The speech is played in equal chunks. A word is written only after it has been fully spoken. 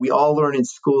We all learn in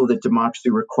school that democracy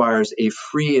requires a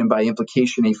free and by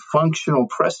implication, a functional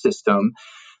press system.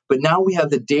 But now we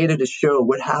have the data to show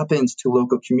what happens to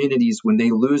local communities when they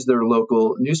lose their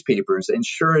local newspapers. And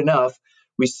sure enough,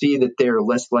 we see that they're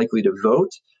less likely to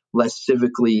vote, less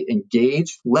civically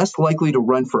engaged, less likely to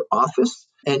run for office.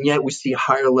 And yet we see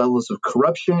higher levels of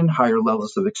corruption, higher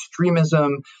levels of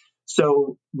extremism.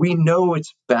 So we know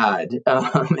it's bad,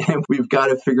 and we've got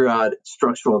to figure out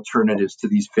structural alternatives to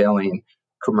these failing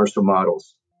commercial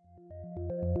models.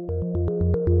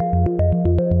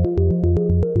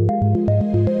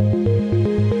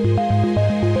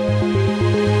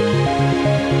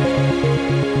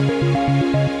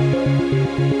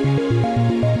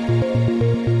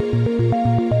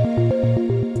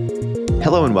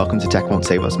 Hello and welcome to Tech Won't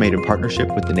Save Us, made in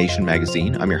partnership with The Nation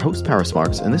magazine. I'm your host, Paris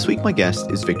Marks, and this week my guest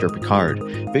is Victor Pickard.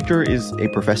 Victor is a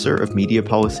professor of media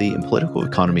policy and political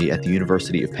economy at the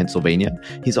University of Pennsylvania.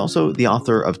 He's also the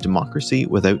author of Democracy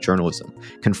Without Journalism,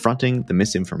 Confronting the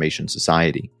Misinformation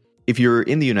Society. If you're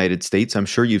in the United States, I'm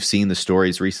sure you've seen the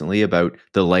stories recently about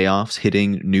the layoffs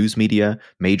hitting news media,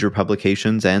 major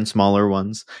publications and smaller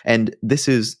ones. And this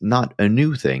is not a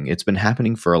new thing. It's been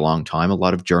happening for a long time. A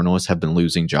lot of journalists have been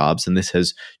losing jobs, and this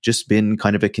has just been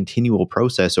kind of a continual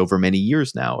process over many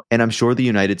years now. And I'm sure the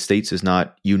United States is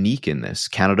not unique in this.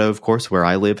 Canada, of course, where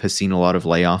I live, has seen a lot of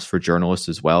layoffs for journalists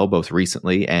as well, both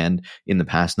recently and in the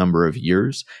past number of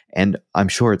years. And I'm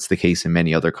sure it's the case in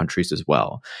many other countries as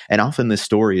well. And often this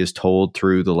story is told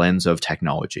through the lens of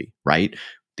technology, right?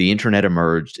 The internet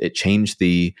emerged, it changed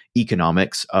the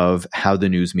economics of how the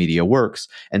news media works.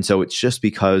 And so it's just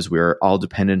because we're all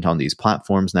dependent on these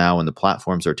platforms now and the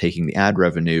platforms are taking the ad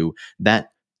revenue that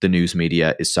the news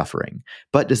media is suffering.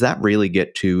 But does that really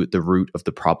get to the root of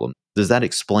the problem? Does that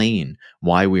explain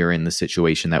why we are in the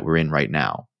situation that we're in right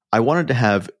now? I wanted to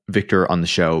have Victor on the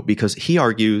show because he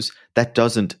argues that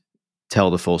doesn't tell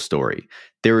the full story.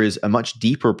 There is a much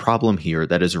deeper problem here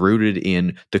that is rooted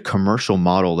in the commercial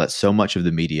model that so much of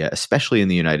the media, especially in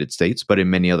the United States, but in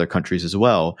many other countries as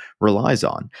well, relies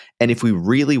on. And if we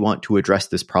really want to address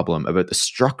this problem about the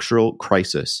structural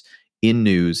crisis in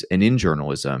news and in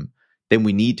journalism, then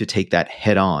we need to take that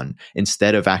head on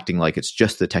instead of acting like it's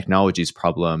just the technology's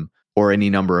problem or any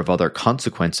number of other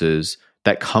consequences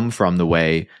that come from the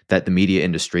way that the media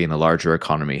industry and the larger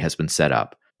economy has been set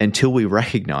up. Until we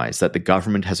recognize that the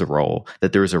government has a role,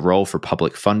 that there is a role for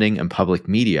public funding and public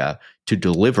media to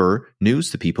deliver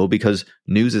news to people, because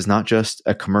news is not just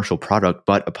a commercial product,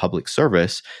 but a public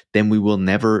service, then we will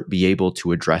never be able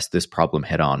to address this problem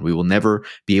head on. We will never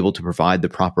be able to provide the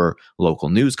proper local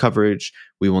news coverage.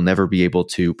 We will never be able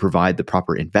to provide the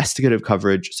proper investigative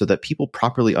coverage so that people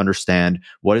properly understand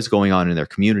what is going on in their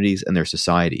communities and their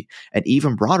society. And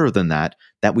even broader than that,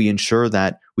 that we ensure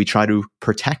that we try to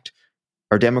protect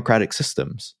our democratic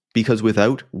systems, because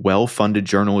without well-funded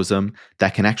journalism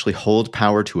that can actually hold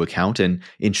power to account and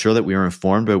ensure that we are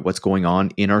informed about what's going on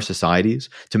in our societies,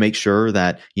 to make sure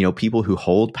that, people who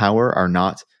hold power are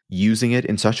not using it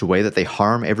in such a way that they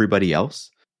harm everybody else,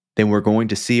 then we're going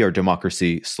to see our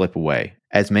democracy slip away,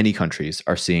 as many countries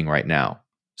are seeing right now.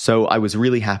 So I was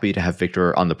really happy to have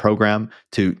Victor on the program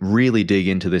to really dig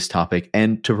into this topic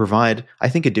and to provide, I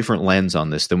think, a different lens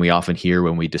on this than we often hear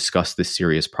when we discuss this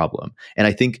serious problem. And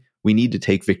I think we need to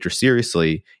take Victor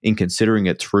seriously in considering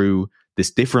it through this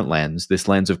different lens, this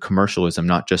lens of commercialism,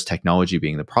 not just technology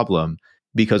being the problem.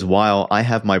 Because while I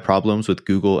have my problems with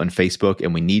Google and Facebook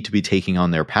and we need to be taking on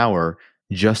their power,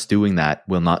 just doing that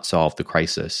will not solve the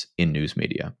crisis in news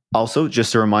media. Also,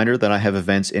 just a reminder that I have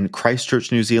events in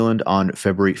Christchurch, New Zealand on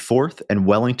February 4th and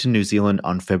Wellington, New Zealand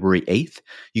on February 8th.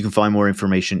 You can find more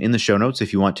information in the show notes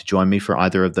if you want to join me for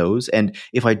either of those. And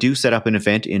if I do set up an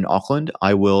event in Auckland,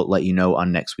 I will let you know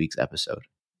on next week's episode.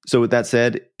 So with that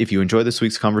said, if you enjoy this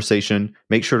week's conversation,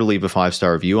 make sure to leave a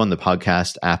 5-star review on the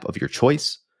podcast app of your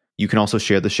choice. You can also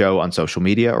share the show on social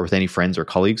media or with any friends or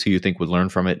colleagues who you think would learn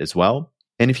from it as well.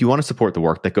 And if you want to support the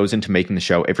work that goes into making the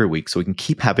show every week so we can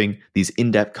keep having these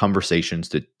in-depth conversations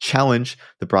to challenge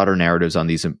the broader narratives on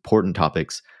these important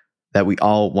topics that we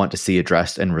all want to see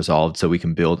addressed and resolved so we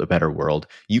can build a better world,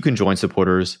 you can join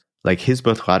supporters like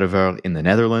Hisbeth Radever in the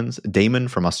Netherlands, Damon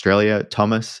from Australia,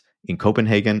 Thomas in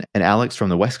Copenhagen, and Alex from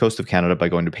the west coast of Canada by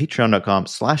going to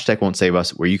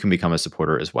patreon.com/techwon'tsave-us, where you can become a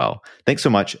supporter as well. Thanks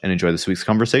so much and enjoy this week's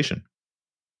conversation.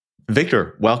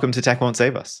 Victor, welcome to Tech Won't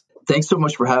Save Us. Thanks so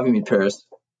much for having me, Paris.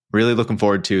 Really looking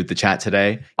forward to the chat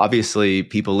today. Obviously,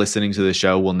 people listening to the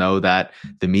show will know that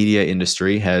the media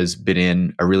industry has been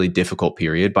in a really difficult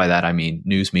period. By that, I mean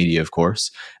news media, of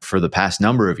course. For the past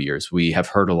number of years, we have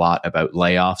heard a lot about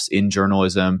layoffs in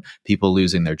journalism, people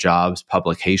losing their jobs,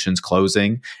 publications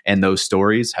closing, and those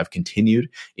stories have continued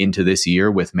into this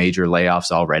year with major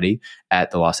layoffs already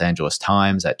at the Los Angeles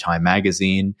Times, at Time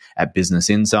Magazine, at Business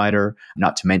Insider,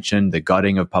 not to mention the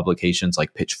gutting of publications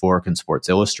like Pitchfork and Sports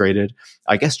Illustrated.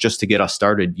 I guess just to get us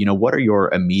started, what are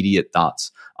your immediate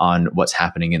thoughts on what's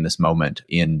happening in this moment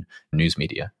in news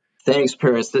media? Thanks,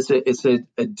 Paris. It's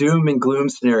a doom and gloom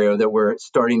scenario that we're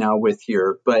starting out with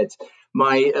here. But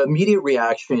my immediate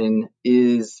reaction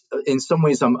is, in some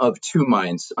ways, I'm of two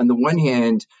minds. On the one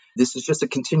hand, this is just a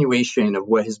continuation of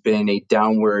what has been a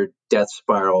downward death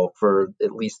spiral for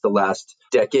at least the last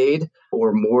decade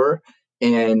or more.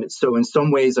 And so in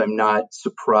some ways, I'm not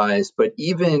surprised. But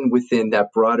even within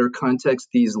that broader context,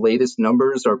 these latest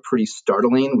numbers are pretty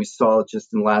startling. We saw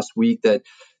just in last week that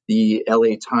the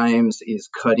LA Times is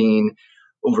cutting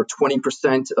over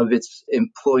 20% of its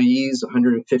employees,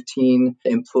 115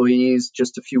 employees.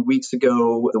 Just a few weeks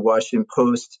ago, the Washington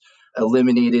Post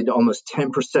eliminated almost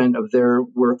 10% of their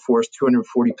workforce,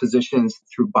 240 positions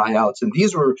through buyouts. And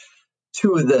these were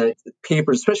two of the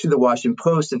papers, especially the Washington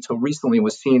Post, until recently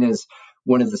was seen as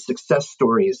one of the success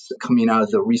stories coming out of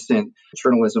the recent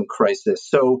journalism crisis.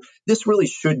 So this really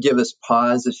should give us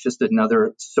pause. It's just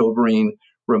another sobering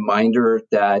reminder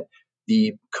that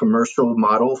the commercial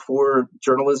model for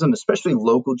journalism, especially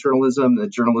local journalism, the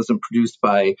journalism produced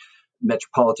by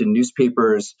metropolitan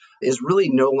newspapers, is really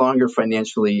no longer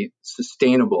financially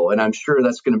sustainable. And I'm sure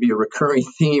that's going to be a recurring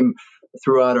theme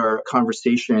throughout our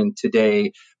conversation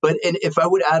today. And if I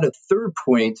would add a third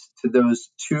point to those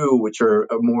two, which are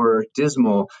more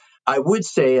dismal, I would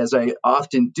say, as I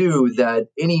often do, that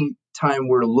any time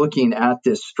we're looking at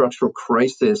this structural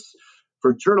crisis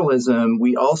for journalism,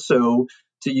 we also,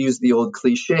 to use the old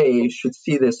cliche, should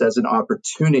see this as an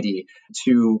opportunity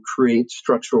to create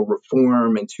structural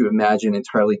reform and to imagine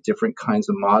entirely different kinds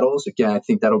of models. Again, I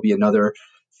think that'll be another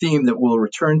theme that we'll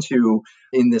return to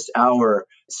in this hour.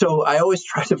 So I always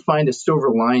try to find a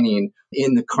silver lining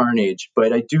in the carnage,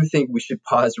 but I do think we should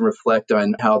pause and reflect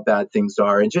on how bad things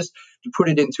are. And just to put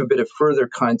it into a bit of further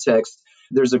context,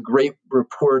 there's a great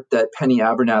report that Penny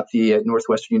Abernathy at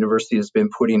Northwestern University has been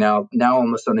putting out now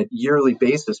almost on a yearly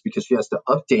basis because she has to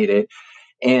update it.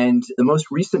 And the most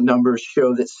recent numbers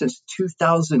show that since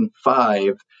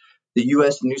 2005, the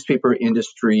U.S. newspaper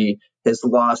industry has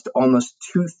lost almost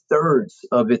 2/3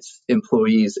 of its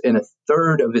employees and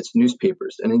 1/3 of its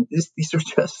newspapers. And these are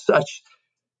just such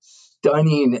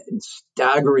stunning and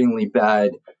staggeringly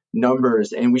bad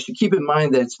numbers. And we should keep in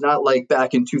mind that it's not like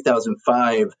back in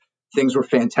 2005, things were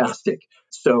fantastic.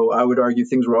 So I would argue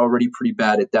things were already pretty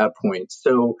bad at that point.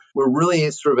 So we're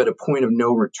really sort of at a point of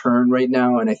no return right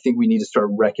now. And I think we need to start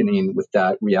reckoning with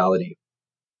that reality.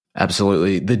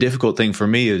 Absolutely. The difficult thing for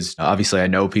me is obviously I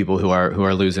know people who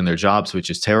are losing their jobs, which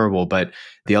is terrible. But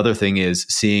the other thing is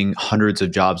seeing hundreds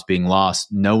of jobs being lost,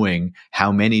 knowing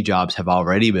how many jobs have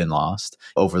already been lost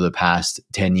over the past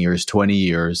 10 years, 20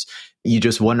 years. You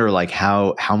just wonder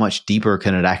how much deeper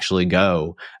can it actually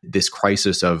go, this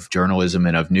crisis of journalism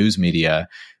and of news media,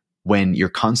 when you're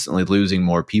constantly losing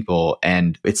more people.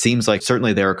 And it seems like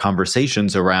certainly there are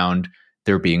conversations around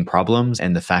there being problems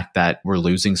and the fact that we're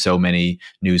losing so many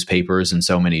newspapers and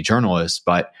so many journalists,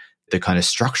 but the kind of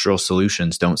structural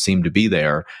solutions don't seem to be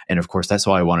there. And of course, that's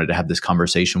why I wanted to have this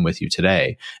conversation with you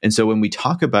today. And so when we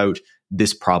talk about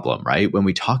this problem, right, when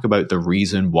we talk about the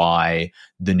reason why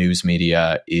the news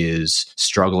media is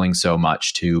struggling so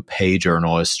much to pay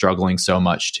journalists, struggling so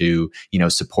much to,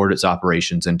 support its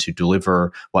operations and to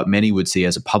deliver what many would see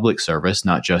as a public service,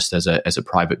 not just as a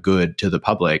private good to the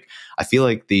public, I feel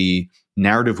like the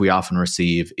narrative we often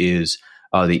receive is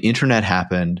the internet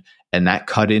happened and that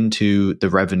cut into the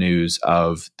revenues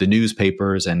of the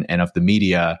newspapers and of the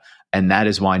media. And that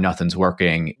is why nothing's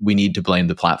working. We need to blame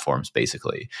the platforms,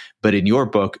 basically. But in your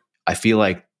book, I feel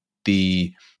like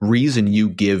the reason you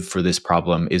give for this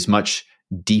problem is much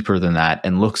deeper than that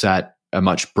and looks at a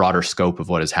much broader scope of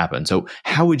what has happened. So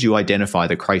how would you identify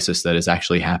the crisis that is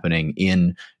actually happening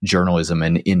in journalism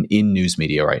and in news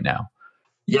media right now?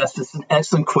 Yes, it's an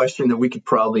excellent question that we could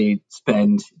probably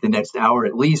spend the next hour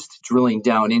at least drilling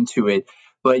down into it.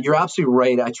 But you're absolutely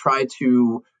right. I try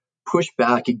to push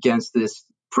back against this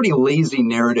pretty lazy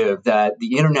narrative that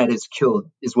the internet is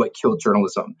what killed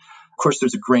journalism. Of course,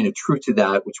 there's a grain of truth to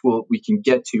that, which we can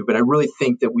get to. But I really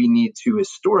think that we need to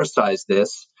historicize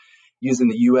this using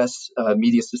the U.S.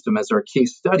 Media system as our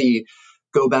case study,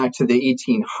 go back to the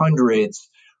 1800s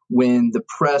when the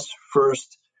press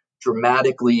first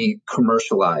dramatically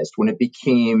commercialized, when it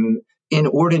became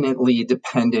inordinately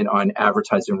dependent on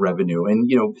advertising revenue.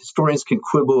 And, historians can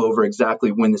quibble over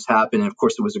exactly when this happened. And of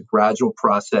course, it was a gradual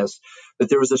process, but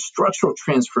there was a structural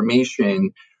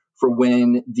transformation for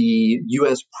when the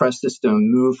U.S. press system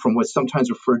moved from what's sometimes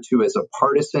referred to as a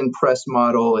partisan press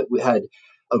model. It had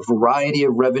a variety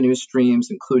of revenue streams,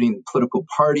 including political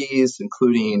parties,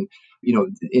 including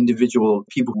individual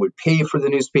people who would pay for the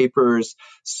newspapers,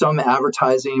 some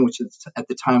advertising, which at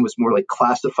the time was more like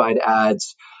classified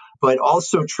ads, but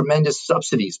also tremendous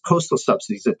subsidies, postal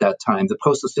subsidies at that time. The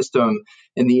postal system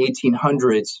in the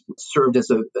 1800s served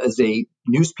as a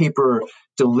newspaper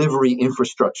delivery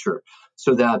infrastructure,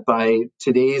 so that by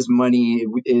today's money,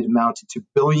 it amounted to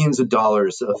billions of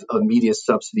dollars of media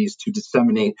subsidies to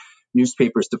disseminate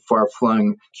newspapers to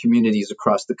far-flung communities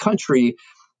across the country.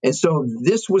 And so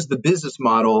this was the business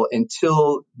model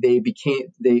until they became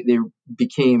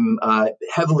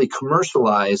heavily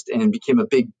commercialized and became a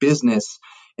big business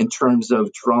in terms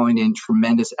of drawing in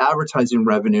tremendous advertising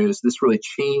revenues. This really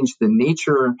changed the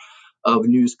nature of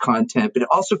news content, but it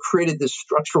also created this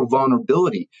structural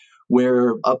vulnerability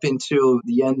where up until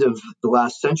the end of the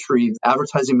last century,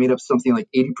 advertising made up something like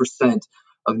 80%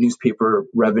 of newspaper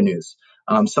revenues,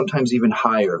 sometimes even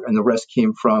higher. And the rest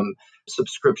came from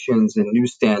subscriptions and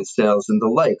newsstand sales and the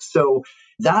like. So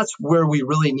that's where we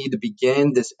really need to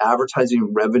begin, this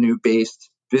advertising revenue-based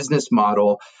business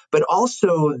model, but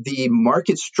also the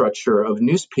market structure of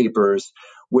newspapers,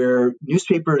 where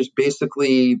newspapers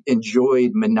basically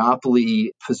enjoyed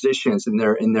monopoly positions in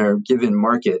their given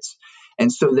markets.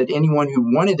 And so that anyone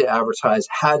who wanted to advertise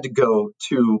had to go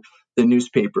to the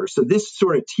newspaper. So this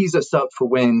sort of tees us up for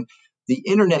when the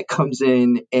internet comes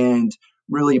in and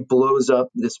really blows up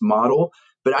this model.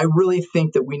 But I really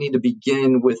think that we need to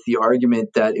begin with the argument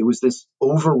that it was this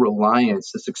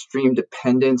over-reliance, this extreme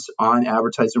dependence on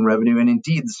advertising revenue, and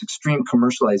indeed this extreme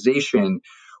commercialization,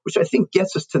 which I think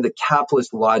gets us to the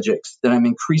capitalist logics that I'm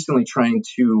increasingly trying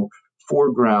to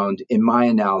foreground in my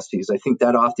analyses. I think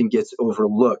that often gets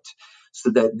overlooked, so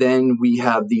that then we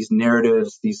have these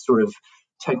narratives, these sort of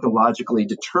technologically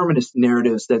determinist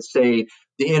narratives that say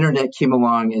the internet came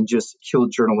along and just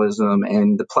killed journalism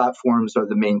and the platforms are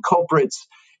the main culprits,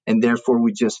 and therefore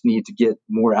we just need to get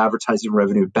more advertising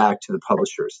revenue back to the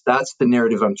publishers. That's the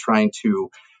narrative I'm trying to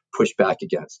push back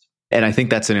against. And I think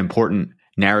that's an important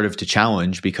narrative to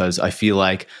challenge, because I feel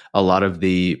like a lot of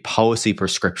the policy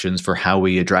prescriptions for how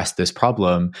we address this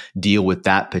problem deal with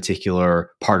that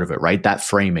particular part of it, right? That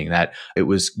framing that it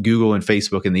was Google and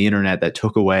Facebook and the internet that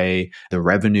took away the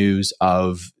revenues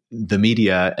of the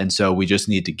media. And so we just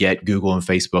need to get Google and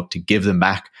Facebook to give them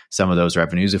back some of those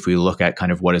revenues. If we look at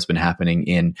kind of what has been happening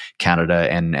in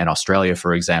Canada and Australia,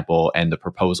 for example, and the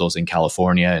proposals in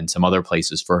California and some other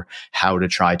places for how to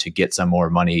try to get some more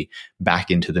money back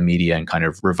into the media and kind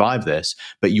of revive this.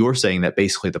 But you're saying that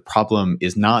basically the problem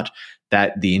is not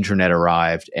that the internet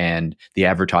arrived and the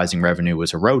advertising revenue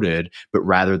was eroded, but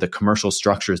rather the commercial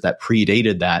structures that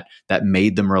predated that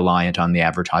made them reliant on the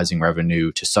advertising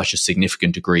revenue to such a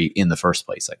significant degree in the first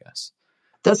place, I guess.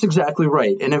 That's exactly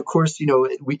right. And of course,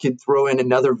 we could throw in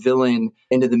another villain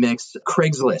into the mix,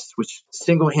 Craigslist, which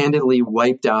single-handedly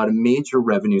wiped out a major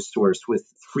revenue source with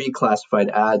free classified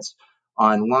ads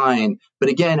online. But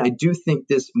again, I do think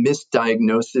this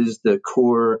misdiagnoses the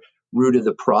core root of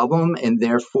the problem, and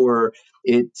therefore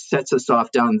it sets us off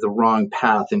down the wrong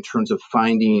path in terms of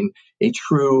finding a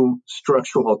true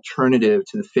structural alternative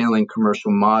to the failing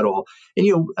commercial model.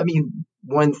 And,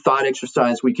 one thought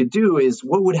exercise we could do is,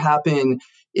 what would happen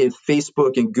if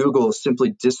Facebook and Google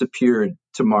simply disappeared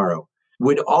tomorrow?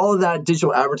 Would all of that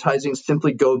digital advertising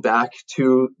simply go back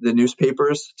to the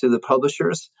newspapers, to the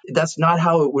publishers? That's not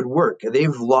how it would work. They've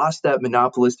lost that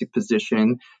monopolistic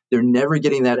position. They're never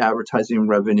getting that advertising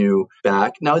revenue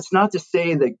back. Now, it's not to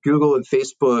say that Google and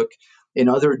Facebook and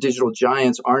other digital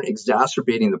giants aren't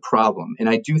exacerbating the problem. And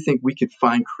I do think we could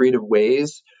find creative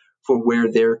ways for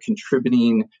where they're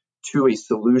contributing to a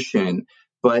solution.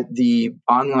 But the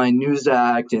Online News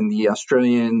Act and the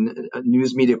Australian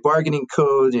News Media Bargaining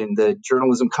Code and the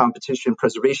Journalism Competition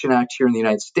Preservation Act here in the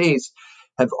United States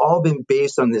have all been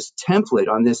based on this template,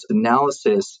 on this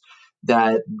analysis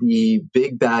that the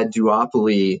big bad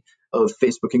duopoly of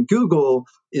Facebook and Google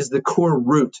is the core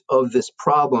root of this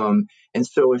problem. And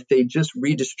so if they just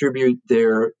redistribute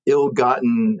their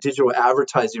ill-gotten digital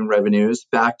advertising revenues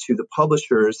back to the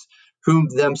publishers, whom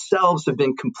themselves have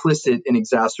been complicit in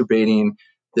exacerbating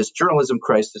this journalism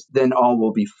crisis, then all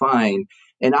will be fine.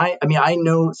 And I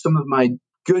know some of my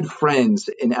good friends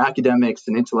in academics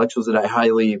and intellectuals that I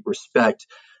highly respect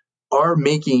are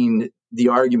making the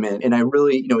argument, and I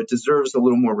really, it deserves a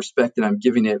little more respect than I'm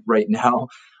giving it right now.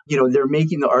 They're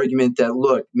making the argument that,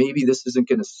 look, maybe this isn't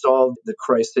going to solve the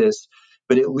crisis,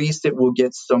 but at least it will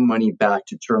get some money back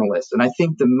to journalists. And I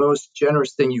think the most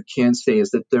generous thing you can say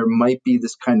is that there might be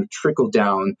this kind of trickle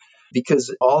down,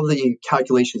 because all the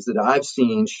calculations that I've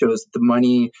seen shows that the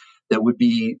money that would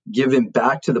be given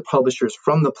back to the publishers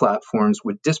from the platforms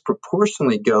would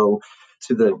disproportionately go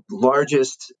to the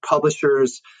largest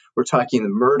publishers. We're talking the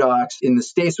Murdochs in the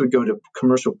States would go to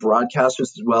commercial broadcasters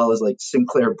as well as like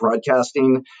Sinclair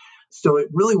Broadcasting. So it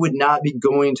really would not be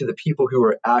going to the people who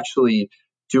are actually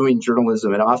doing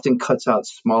journalism. It often cuts out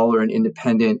smaller and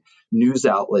independent news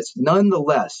outlets.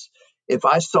 Nonetheless, if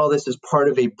I saw this as part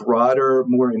of a broader,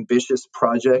 more ambitious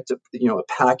project, a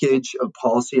package of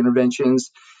policy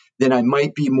interventions, then I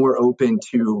might be more open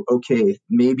to, okay,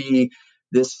 maybe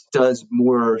this does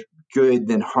more good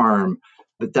than harm.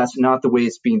 But that's not the way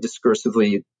it's being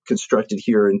discursively constructed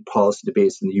here in policy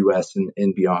debates in the US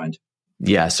and beyond.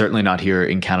 Yeah, certainly not here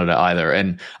in Canada either.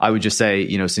 And I would just say,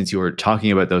 since you were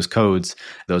talking about those codes,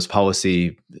 those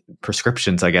policy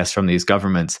prescriptions, I guess, from these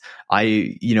governments,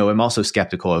 I, am also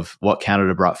skeptical of what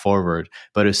Canada brought forward.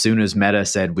 But as soon as Meta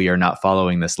said we are not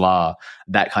following this law,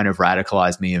 that kind of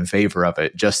radicalized me in favor of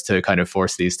it, just to kind of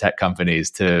force these tech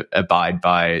companies to abide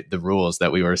by the rules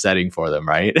that we were setting for them,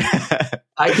 right?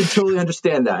 I can totally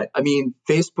understand that. I mean,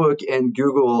 Facebook and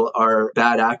Google are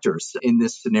bad actors in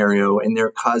this scenario, and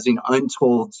they're causing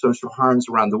untold social harms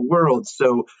around the world.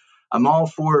 So I'm all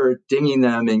for dinging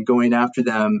them and going after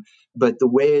them. But the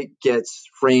way it gets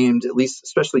framed, at least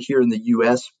especially here in the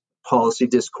US policy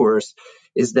discourse,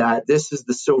 is that this is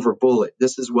the silver bullet.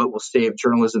 This is what will save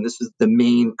journalism. This is the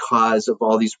main cause of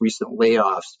all these recent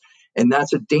layoffs. And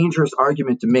that's a dangerous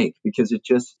argument to make, because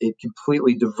it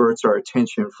completely diverts our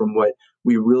attention from what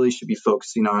we really should be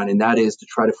focusing on. And that is to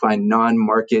try to find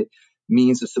non-market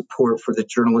means of support for the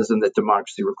journalism that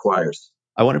democracy requires.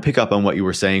 I want to pick up on what you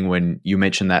were saying when you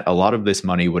mentioned that a lot of this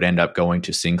money would end up going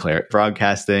to Sinclair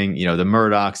Broadcasting, the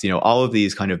Murdochs, all of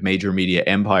these kind of major media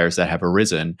empires that have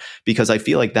arisen, because I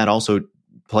feel like that also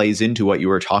plays into what you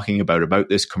were talking about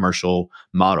this commercial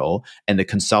model and the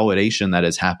consolidation that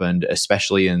has happened,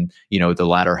 especially in, the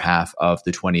latter half of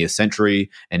the 20th century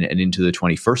and into the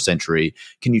 21st century.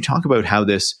 Can you talk about how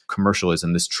this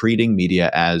commercialism, this treating media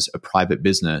as a private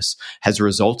business, has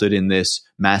resulted in this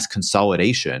mass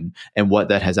consolidation, and what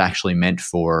that has actually meant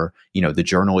for, the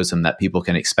journalism that people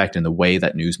can expect in the way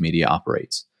that news media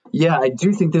operates? Yeah, I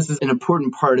do think this is an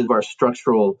important part of our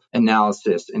structural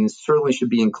analysis, and it certainly should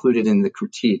be included in the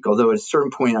critique. Although at a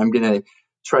certain point, I'm going to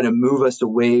try to move us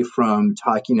away from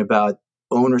talking about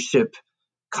ownership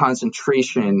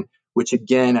concentration, which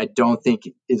again, I don't think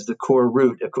is the core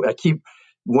root. I keep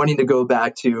wanting to go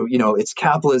back to, it's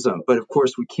capitalism, but of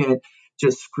course we can't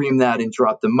just scream that and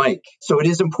drop the mic. So it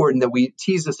is important that we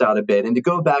tease this out a bit. And to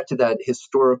go back to that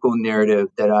historical narrative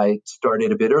that I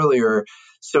started a bit earlier,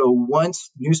 so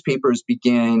once newspapers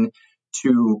began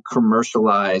to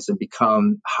commercialize and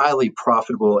become highly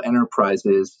profitable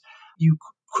enterprises, you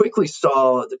quickly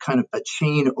saw the kind of a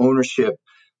chain ownership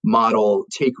model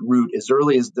take root as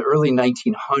early as the early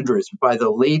 1900s. By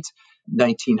the late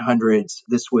 1900s,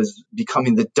 this was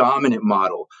becoming the dominant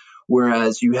model,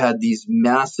 whereas you had these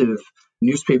massive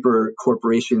newspaper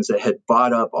corporations that had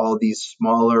bought up all these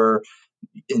smaller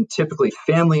and typically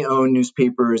family-owned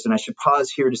newspapers. And I should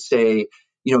pause here to say,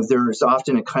 there is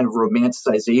often a kind of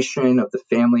romanticization of the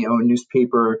family-owned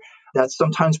newspaper. That's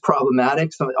sometimes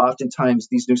problematic. So oftentimes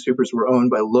these newspapers were owned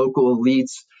by local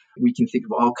elites. We can think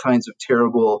of all kinds of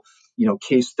terrible,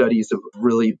 case studies of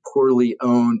really poorly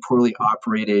owned, poorly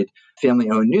operated,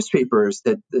 family-owned newspapers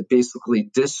that basically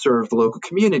disserved local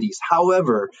communities.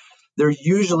 However, there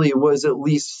usually was at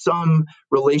least some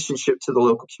relationship to the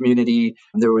local community.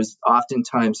 There was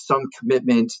oftentimes some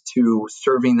commitment to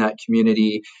serving that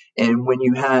community. And when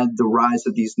you had the rise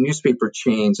of these newspaper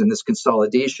chains and this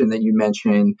consolidation that you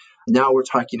mentioned, now we're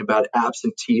talking about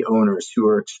absentee owners who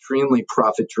are extremely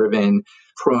profit-driven,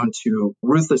 prone to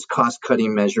ruthless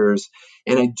cost-cutting measures.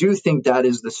 And I do think that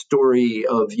is the story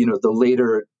of, the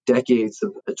later decades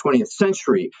of the 20th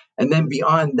century. And then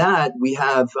beyond that, we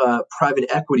have private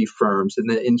equity firms.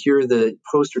 And here the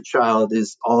poster child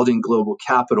is Alden Global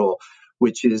Capital,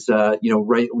 which is,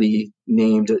 rightly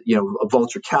named, a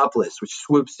vulture capitalist, which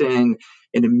swoops in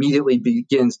and immediately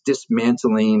begins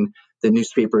dismantling the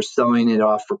newspaper, selling it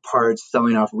off for parts,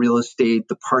 selling off real estate,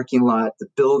 the parking lot, the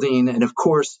building, and of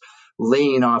course,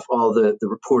 laying off all the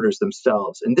reporters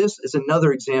themselves. And this is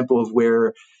another example of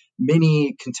where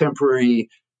many contemporary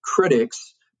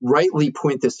critics rightly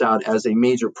point this out as a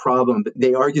major problem, but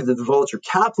they argue that the vulture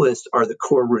capitalists are the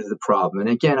core root of the problem. And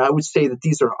again, I would say that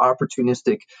these are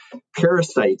opportunistic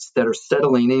parasites that are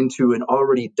settling into an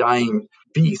already dying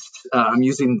beast. I'm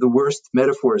using the worst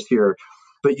metaphors here,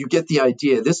 but you get the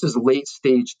idea. This is late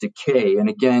stage decay, and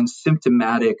again,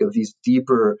 symptomatic of these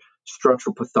deeper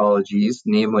structural pathologies,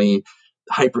 namely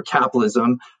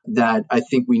hypercapitalism, that I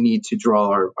think we need to draw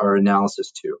our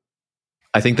analysis to.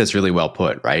 I think that's really well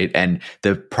put, right? And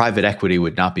the private equity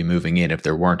would not be moving in if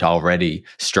there weren't already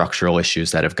structural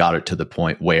issues that have got it to the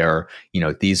point where,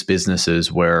 these businesses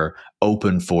were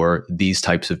open for these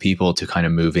types of people to kind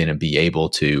of move in and be able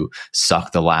to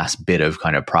suck the last bit of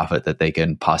kind of profit that they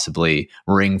can possibly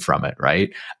wring from it,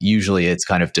 right? Usually it's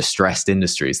kind of distressed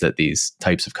industries that these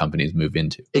types of companies move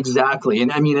into. Exactly.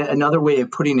 And I mean, another way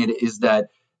of putting it is that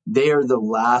they are the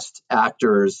last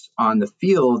actors on the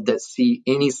field that see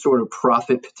any sort of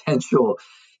profit potential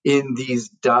in these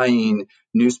dying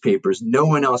newspapers. No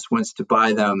one else wants to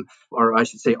buy them, or I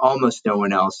should say almost no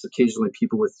one else. Occasionally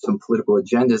people with some political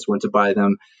agendas want to buy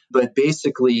them. But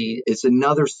basically, it's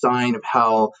another sign of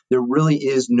how there really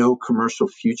is no commercial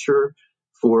future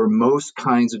for most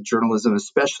kinds of journalism,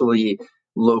 especially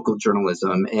local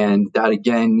journalism. And that,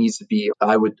 again, needs to be,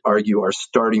 I would argue, our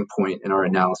starting point in our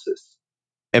analysis.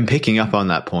 And picking up on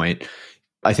that point,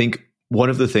 I think one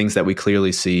of the things that we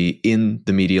clearly see in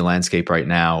the media landscape right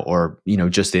now, or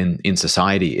just in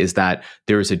society, is that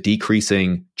there is a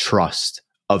decreasing trust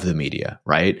of the media,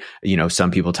 right?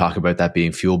 Some people talk about that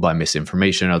being fueled by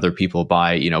misinformation, other people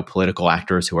by political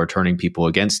actors who are turning people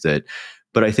against it.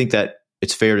 But I think that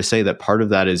it's fair to say that part of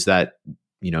that is that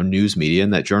news media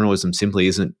and that journalism simply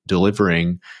isn't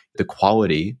delivering the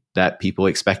quality that people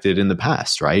expected in the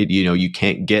past, right? You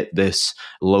can't get this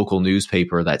local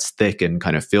newspaper that's thick and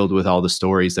kind of filled with all the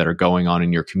stories that are going on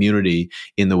in your community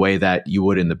in the way that you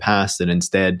would in the past. And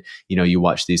instead, you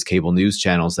watch these cable news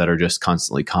channels that are just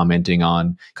constantly commenting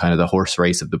on kind of the horse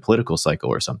race of the political cycle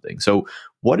or something. So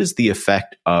what is the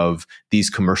effect of these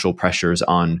commercial pressures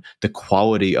on the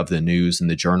quality of the news and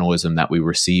the journalism that we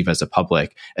receive as a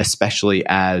public, especially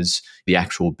as the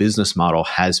actual business model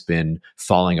has been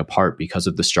falling apart because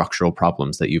of the structural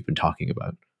problems that you've been talking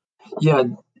about? Yeah,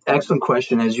 excellent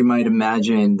question. As you might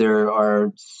imagine, there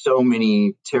are so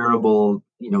many terrible,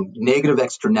 negative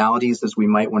externalities, as we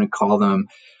might want to call them,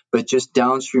 but just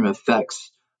downstream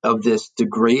effects of this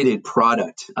degraded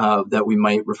product that we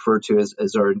might refer to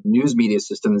as our news media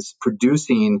system is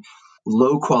producing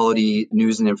low quality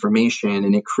news and information.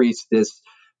 And it creates this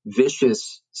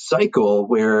vicious cycle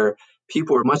where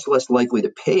people are much less likely to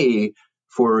pay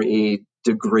for a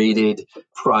degraded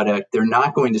product. They're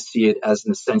not going to see it as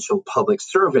an essential public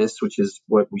service, which is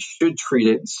what we should treat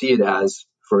it and see it as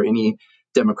for any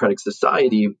democratic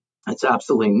society. It's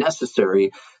absolutely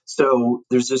necessary. So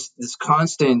there's just this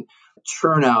constant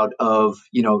churn out of,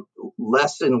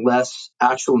 less and less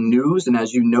actual news. And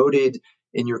as you noted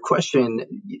in your question,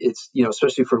 it's,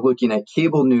 especially if we're looking at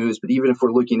cable news, but even if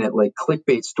we're looking at like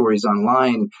clickbait stories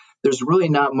online, there's really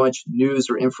not much news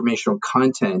or informational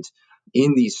content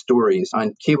in these stories.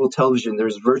 On cable television,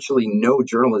 there's virtually no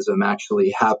journalism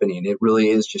actually happening. It really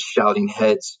is just shouting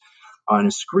heads on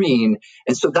a screen.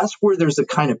 And so that's where there's a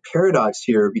kind of paradox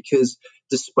here, because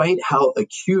despite how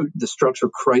acute the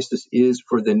structural crisis is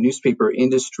for the newspaper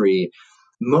industry,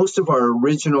 most of our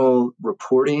original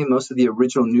reporting, most of the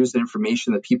original news and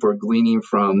information that people are gleaning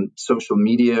from social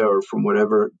media or from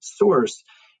whatever source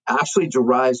actually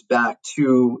derives back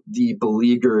to the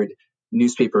beleaguered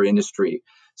newspaper industry.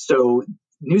 So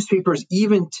newspapers,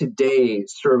 even today,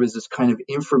 serve as this kind of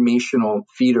informational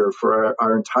feeder for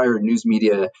our entire news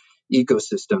media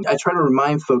ecosystem. I try to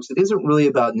remind folks it isn't really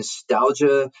about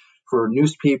nostalgia for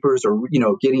newspapers or,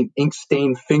 getting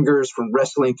ink-stained fingers from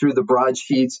wrestling through the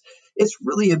broadsheets. It's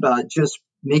really about just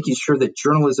making sure that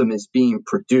journalism is being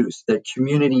produced, that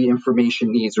community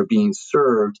information needs are being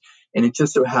served. And it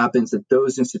just so happens that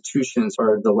those institutions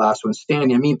are the last ones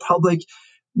standing. I mean, public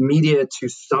media to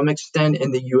some extent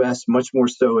in the U.S., much more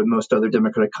so in most other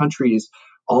democratic countries,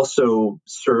 also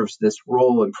serves this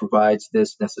role and provides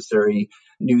this necessary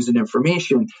news and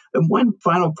information. And one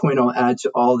final point I'll add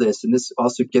to all this, and this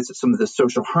also gets at some of the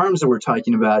social harms that we're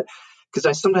talking about, because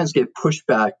I sometimes get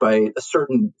pushback by a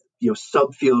certain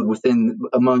subfield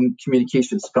among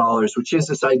communication scholars, which is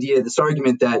this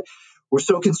argument that we're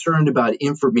so concerned about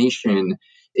information.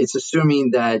 It's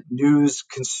assuming that news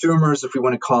consumers, if we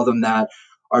want to call them that,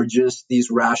 are just these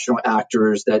rational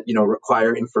actors that,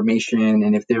 require information.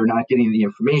 And if they're not getting the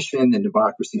information, then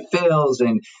democracy fails.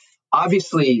 And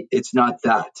obviously it's not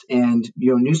that. And,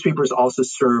 newspapers also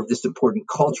serve this important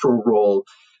cultural role,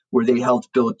 where they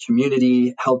helped build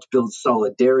community, helped build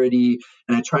solidarity.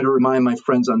 And I try to remind my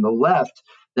friends on the left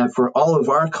that for all of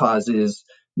our causes,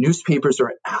 newspapers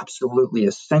are absolutely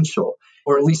essential,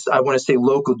 or at least I want to say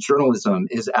local journalism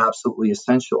is absolutely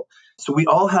essential. So we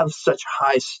all have such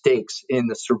high stakes in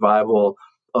the survival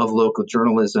of local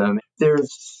journalism.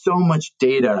 There's so much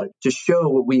data to show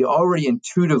what we already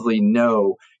intuitively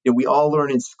know. We all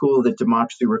learn in school that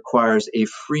democracy requires a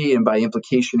free and by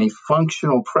implication a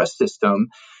functional press system.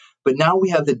 But now we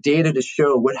have the data to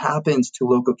show what happens to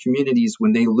local communities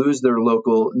when they lose their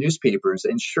local newspapers.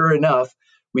 And sure enough,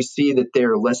 we see that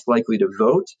they're less likely to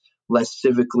vote, less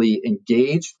civically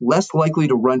engaged, less likely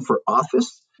to run for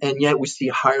office. And yet we see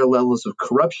higher levels of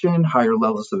corruption, higher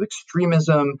levels of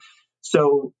extremism.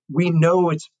 So we know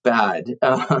it's bad,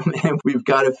 and we've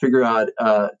got to figure out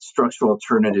structural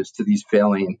alternatives to these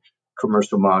failing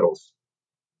commercial models.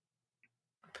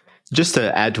 Just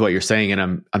to add to what you're saying,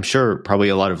 and I'm sure probably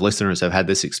a lot of listeners have had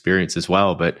this experience as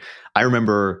well, but I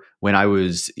remember when I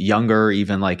was younger,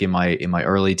 even like in my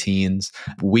early teens,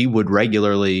 we would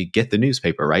regularly get the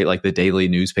newspaper, right? Like the daily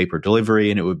newspaper delivery.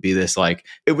 And it would be this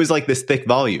it was like this thick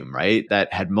volume, right?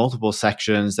 That had multiple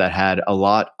sections, that had a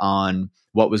lot on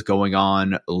what was going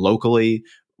on locally,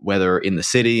 whether in the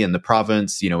city, in the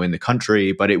province, in the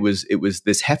country, but it was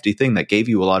this hefty thing that gave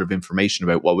you a lot of information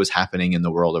about what was happening in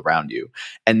the world around you.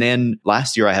 And then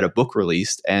last year I had a book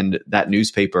released, and that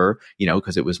newspaper,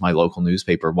 because it was my local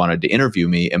newspaper, wanted to interview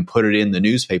me and put it in the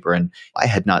newspaper. And I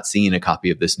had not seen a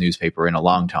copy of this newspaper in a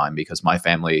long time because my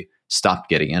family stopped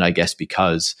getting it, I guess,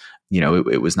 because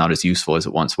it was not as useful as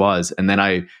it once was. And then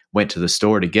I went to the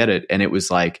store to get it, and it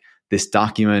was like this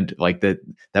document that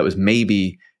was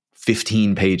maybe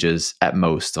 15 pages at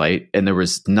most, right? And there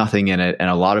was nothing in it. And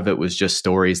a lot of it was just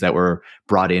stories that were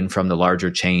brought in from the larger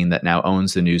chain that now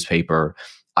owns the newspaper.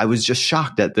 I was just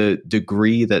shocked at the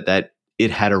degree that it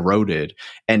had eroded.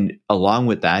 And along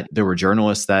with that, there were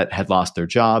journalists that had lost their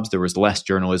jobs. There was less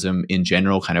journalism in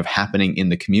general kind of happening in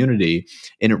the community.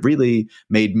 And it really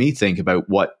made me think about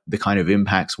what the kind of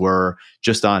impacts were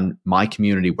just on my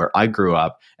community where I grew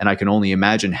up. And I can only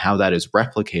imagine how that is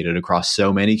replicated across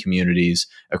so many communities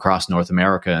across North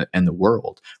America and the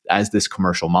world as this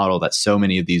commercial model that so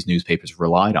many of these newspapers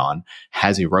relied on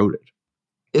has eroded.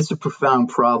 It's a profound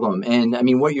problem. And I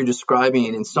mean, what you're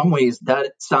describing, in some ways,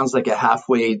 that sounds like a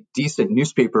halfway decent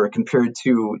newspaper compared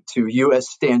to U.S.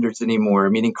 standards anymore. I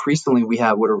mean, increasingly, we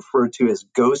have what are referred to as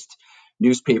ghost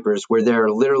newspapers, where there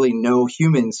are literally no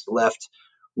humans left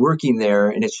working there.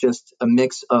 And it's just a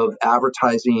mix of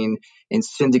advertising and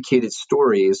syndicated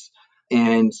stories.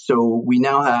 And so we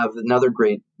now have another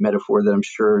great metaphor that I'm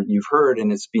sure you've heard,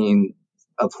 and it's being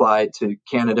applied to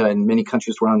Canada and many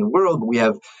countries around the world. We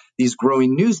have these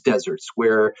growing news deserts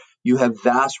where you have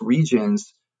vast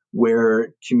regions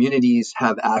where communities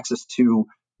have access to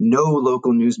no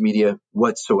local news media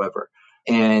whatsoever.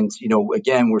 And,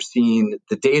 again, we're seeing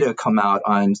the data come out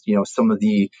on, some of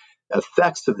the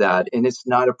effects of that. And it's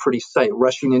not a pretty sight.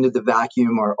 Rushing into the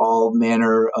vacuum are all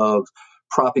manner of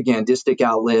propagandistic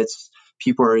outlets.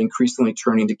 People are increasingly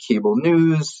turning to cable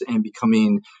news and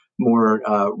becoming more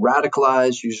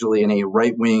radicalized, usually in a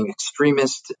right-wing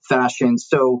extremist fashion.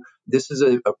 So this is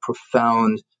a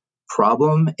profound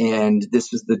problem, and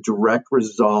this is the direct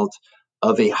result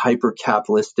of a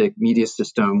hyper-capitalistic media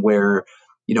system where,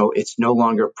 it's no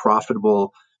longer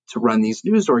profitable to run these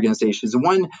news organizations.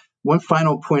 And one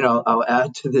final point I'll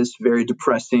add to this very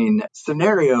depressing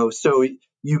scenario. So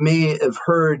you may have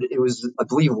heard, it was, I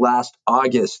believe, last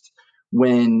August,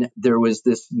 when there was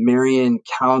this Marion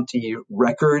County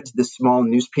Record, this small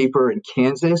newspaper in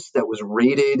Kansas that was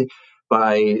raided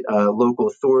by local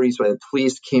authorities, by the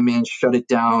police, came in, shut it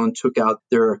down, took out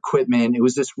their equipment. It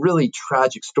was this really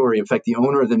tragic story. In fact, the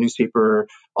owner of the newspaper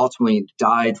ultimately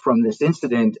died from this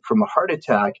incident from a heart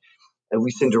attack, at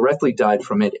least indirectly died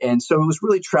from it. And so it was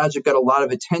really tragic, got a lot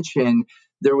of attention.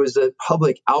 There was a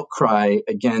public outcry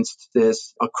against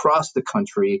this across the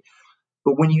country.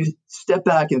 But when you step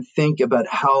back and think about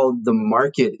how the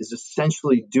market is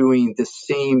essentially doing the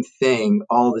same thing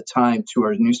all the time to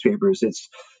our newspapers, it's,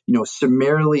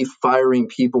 summarily firing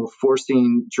people,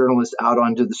 forcing journalists out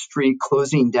onto the street,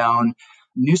 closing down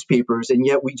newspapers. And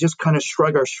yet we just kind of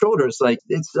shrug our shoulders like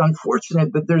it's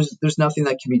unfortunate, but there's nothing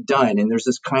that can be done. And there's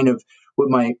this kind of what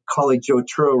my colleague Joe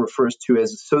Turo refers to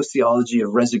as a sociology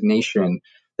of resignation,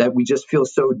 that we just feel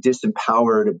so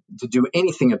disempowered to do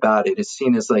anything about it. It's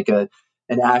seen as like an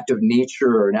act of nature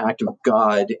or an act of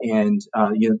God, and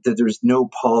that there's no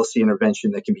policy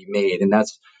intervention that can be made. And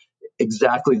that's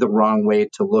exactly the wrong way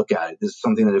to look at it. This is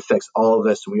something that affects all of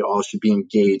us, and we all should be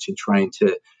engaged in trying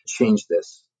to change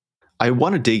this. I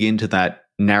want to dig into that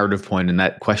narrative point and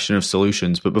that question of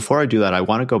solutions. But before I do that, I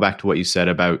want to go back to what you said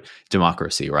about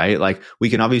democracy, right? Like, we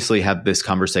can obviously have this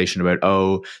conversation about,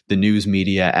 oh, the news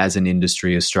media as an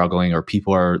industry is struggling or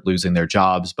people are losing their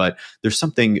jobs, but there's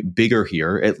something bigger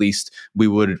here. At least we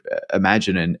would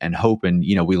imagine and hope. And,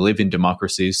 we live in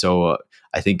democracy. So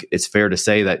I think it's fair to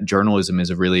say that journalism is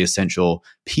a really essential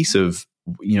piece of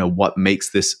what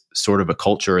makes this sort of a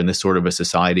culture and this sort of a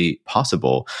society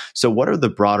possible. So what are the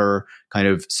broader kind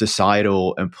of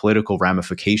societal and political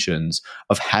ramifications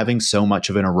of having so much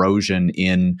of an erosion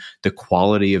in the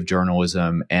quality of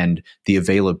journalism and the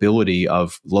availability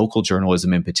of local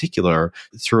journalism in particular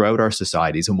throughout our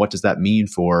societies? And what does that mean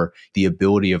for the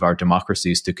ability of our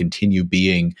democracies to continue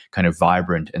being kind of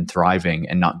vibrant and thriving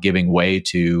and not giving way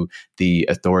to the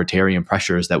authoritarian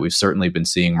pressures that we've certainly been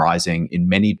seeing rising in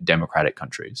many democratic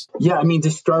countries? Yeah, I mean,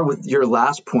 to start with your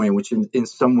last point, which in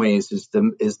some ways is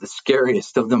the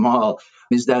scariest of them all,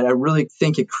 is that I really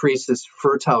think it creates this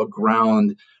fertile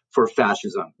ground for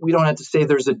fascism. We don't have to say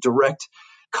there's a direct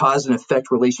cause and effect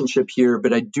relationship here,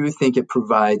 but I do think it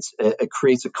creates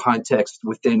a context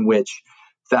within which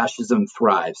fascism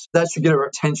thrives. That should get our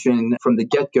attention from the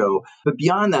get-go. But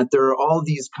beyond that, there are all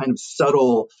these kind of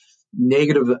subtle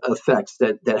negative effects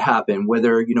that happen,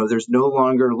 whether, there's no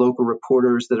longer local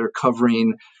reporters that are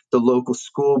covering the local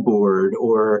school board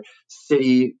or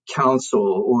city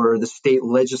council or the state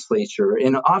legislature.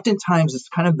 And oftentimes it's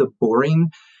kind of the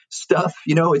boring stuff.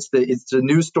 It's the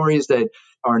news stories that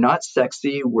are not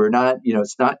sexy. We're not,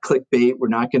 it's not clickbait. We're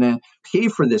not going to pay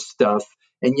for this stuff.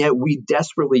 And yet we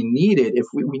desperately need it. If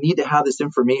we need to have this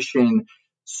information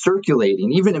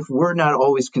circulating, even if we're not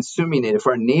always consuming it, if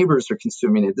our neighbors are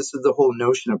consuming it. This is the whole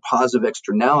notion of positive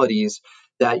externalities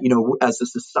that, as a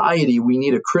society, we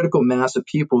need a critical mass of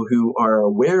people who are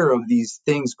aware of these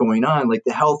things going on, like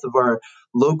the health of our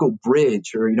local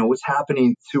bridge or, what's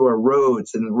happening to our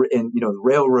roads and the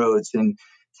railroads and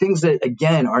things that,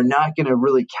 again, are not going to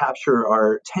really capture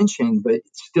our attention, but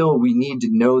still we need to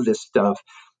know this stuff.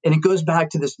 And it goes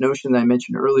back to this notion that I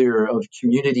mentioned earlier of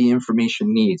community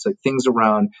information needs, like things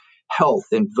around health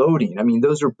and voting. I mean,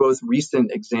 those are both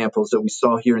recent examples that we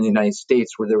saw here in the United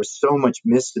States where there was so much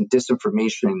mis and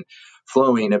disinformation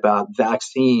flowing about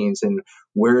vaccines and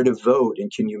where to vote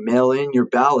and can you mail in your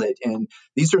ballot. And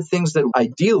these are things that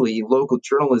ideally local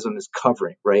journalism is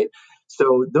covering, right?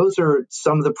 So those are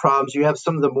some of the problems. You have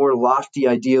some of the more lofty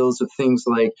ideals of things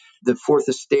like the Fourth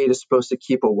Estate is supposed to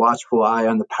keep a watchful eye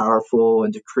on the powerful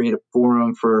and to create a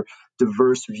forum for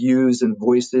diverse views and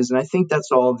voices. And I think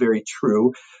that's all very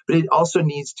true, but it also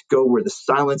needs to go where the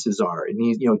silences are. It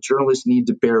needs, journalists need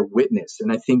to bear witness.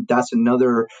 And I think that's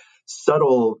another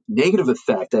subtle negative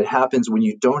effect that happens when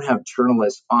you don't have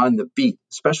journalists on the beat,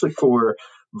 especially for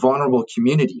vulnerable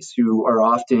communities who are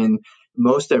often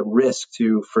most at risk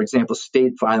to, for example,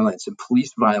 state violence and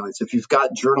police violence. If you've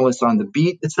got journalists on the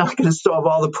beat, it's not going to solve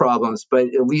all the problems, but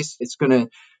at least it's going to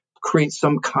create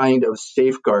some kind of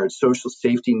safeguard, social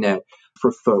safety net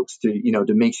for folks to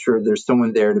make sure there's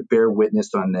someone there to bear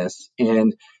witness on this.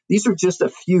 And these are just a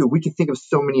few. We could think of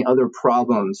so many other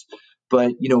problems,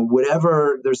 but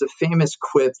there's a famous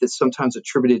quip that's sometimes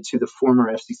attributed to the former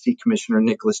FCC Commissioner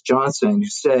Nicholas Johnson, who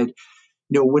said,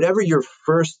 whatever your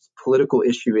first political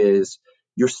issue is,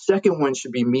 your second one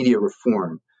should be media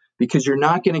reform, because you're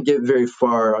not going to get very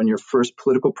far on your first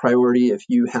political priority if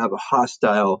you have a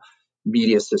hostile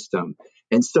media system.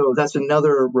 And so that's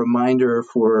another reminder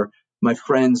for my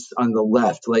friends on the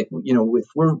left. Like, if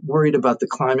we're worried about the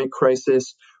climate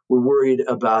crisis, we're worried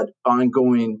about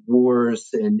ongoing wars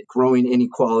and growing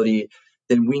inequality,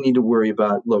 then we need to worry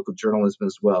about local journalism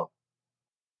as well.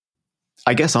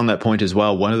 I guess on that point as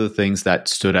well, one of the things that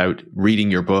stood out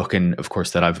reading your book, and of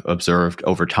course that I've observed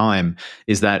over time,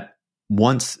 is that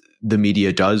once the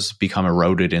media does become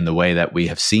eroded in the way that we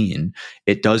have seen,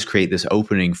 it does create this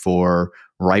opening for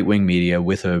right-wing media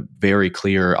with a very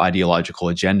clear ideological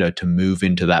agenda to move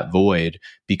into that void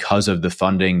because of the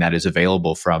funding that is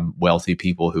available from wealthy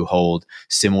people who hold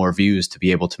similar views to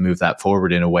be able to move that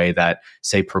forward in a way that,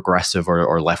 say, progressive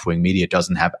or left-wing media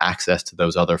doesn't have access to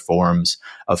those other forms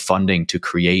of funding to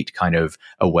create kind of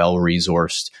a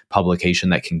well-resourced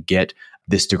publication that can get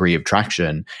this degree of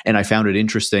traction. And I found it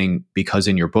interesting because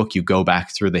in your book, you go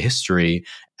back through the history,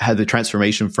 had the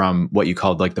transformation from what you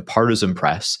called like the partisan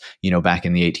press, back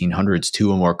in the 1800s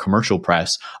to a more commercial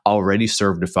press already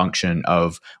served a function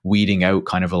of weeding out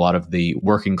kind of a lot of the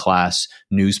working class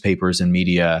newspapers and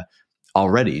media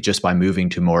already just by moving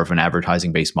to more of an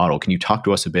advertising-based model. Can you talk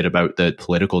to us a bit about the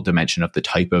political dimension of the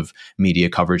type of media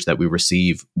coverage that we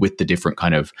receive with the different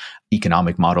kind of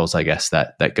economic models, I guess,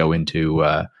 that go into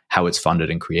how it's funded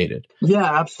and created? Yeah,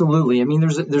 absolutely. I mean,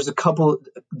 there's a couple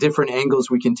different angles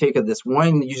we can take of this.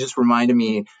 One, you just reminded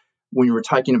me when you were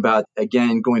talking about,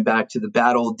 again, going back to the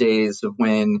bad old days of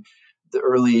when the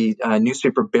early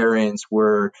newspaper barons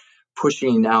were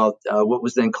pushing out what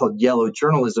was then called yellow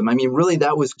journalism. I mean, really,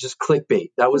 that was just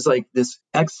clickbait. That was like this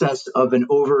excess of an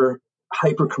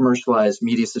hyper commercialized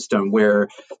media system where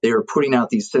they were putting out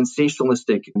these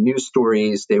sensationalistic news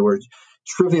stories. They were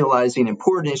trivializing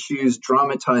important issues,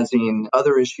 dramatizing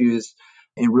other issues,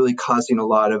 and really causing a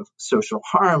lot of social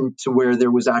harm to where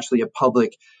there was actually a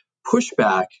public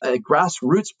pushback, a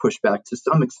grassroots pushback to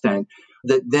some extent,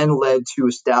 that then led to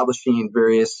establishing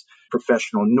various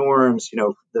professional norms.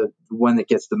 The one that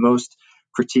gets the most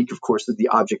critique, of course, is the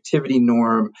objectivity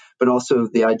norm, but also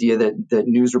the idea that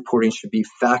news reporting should be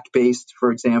fact-based,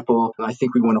 for example. I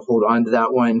think we want to hold on to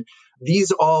that one.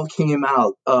 These all came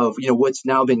out of, what's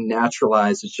now been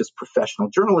naturalized as just professional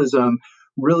journalism,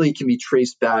 really can be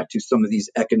traced back to some of these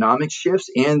economic shifts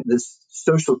and this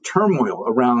social turmoil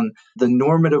around the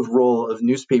normative role of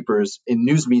newspapers and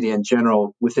news media in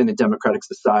general within a democratic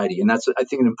society. And that's, I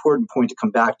think, an important point to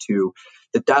come back to,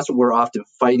 that's what we're often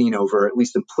fighting over, at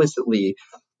least implicitly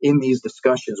in these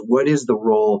discussions. What is the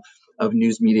role of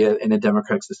news media in a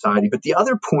democratic society? But the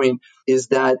other point is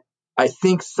that I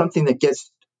think something that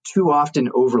gets too often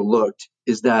overlooked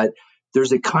is that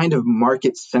there's a kind of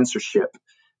market censorship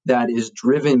that is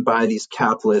driven by these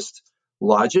capitalist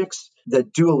logics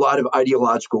that do a lot of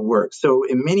ideological work. So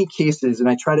in many cases, and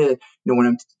I try to, when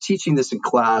I'm teaching this in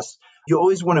class, you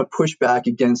always want to push back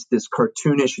against this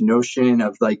cartoonish notion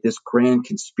of like this grand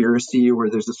conspiracy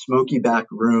where there's a smoky back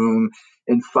room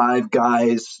and five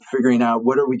guys figuring out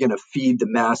what are we going to feed the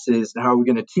masses and how are we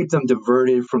going to keep them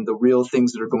diverted from the real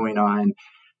things that are going on.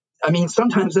 I mean,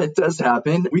 sometimes that does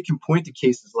happen. We can point to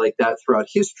cases like that throughout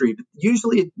history, but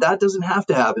usually that doesn't have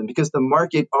to happen because the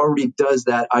market already does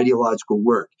that ideological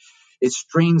work. It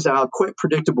strains out quite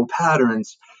predictable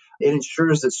patterns. It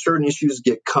ensures that certain issues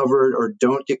get covered or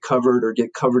don't get covered or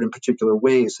get covered in particular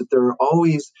ways. That there are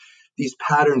always these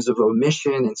patterns of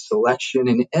omission and selection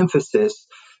and emphasis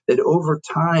that over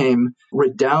time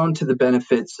redound to the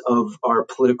benefits of our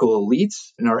political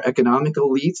elites and our economic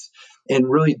elites and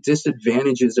really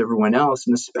disadvantages everyone else.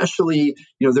 And especially,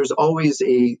 there's always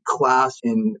a class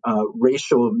and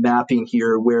racial mapping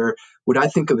here where what I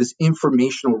think of as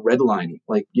informational redlining,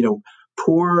 like,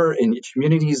 poor and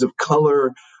communities of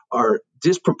color are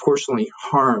disproportionately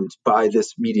harmed by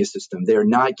this media system. They're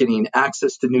not getting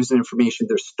access to news and information.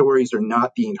 Their stories are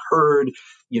not being heard.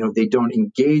 They don't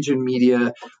engage in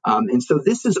media. And so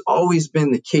this has always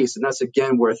been the case. And that's,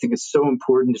 again, where I think it's so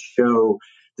important to show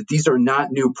that these are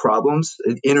not new problems.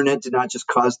 The internet did not just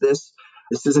cause this.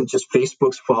 This isn't just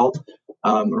Facebook's fault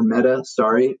or Meta,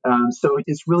 sorry. So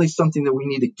it's really something that we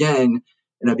need, again,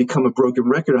 and I become a broken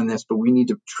record on this, but we need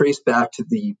to trace back to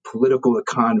the political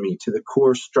economy, to the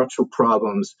core structural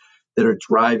problems that are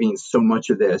driving so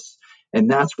much of this. And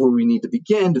that's where we need to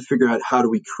begin to figure out how do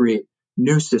we create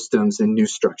new systems and new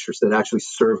structures that actually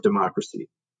serve democracy.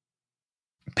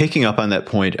 Picking up on that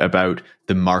point about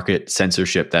the market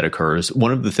censorship that occurs,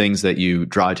 one of the things that you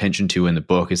draw attention to in the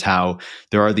book is how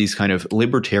there are these kind of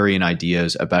libertarian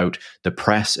ideas about the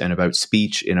press and about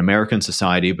speech in American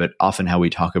society, but often how we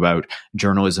talk about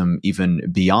journalism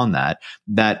even beyond that,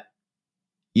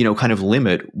 kind of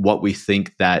limit what we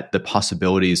think that the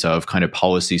possibilities of kind of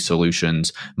policy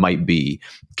solutions might be.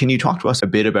 Can you talk to us a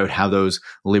bit about how those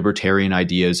libertarian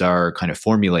ideas are kind of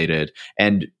formulated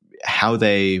and how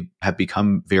they have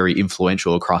become very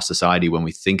influential across society when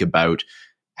we think about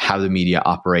how the media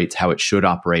operates, how it should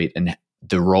operate, and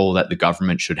the role that the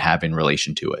government should have in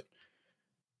relation to it?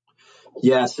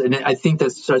 Yes, and I think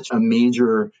that's such a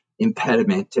major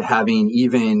impediment to having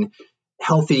even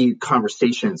healthy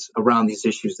conversations around these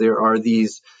issues. There are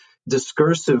these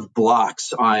discursive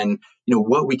blocks on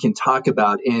what we can talk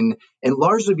about, and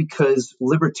largely because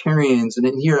libertarians, and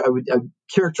in here I would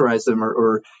characterize them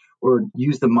or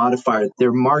use the modifier,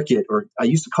 they're market, or I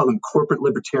used to call them corporate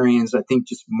libertarians. I think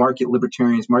just market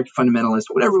libertarians, market fundamentalists,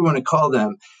 whatever we want to call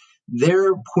them.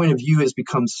 Their point of view has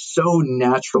become so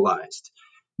naturalized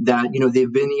that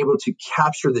they've been able to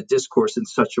capture the discourse in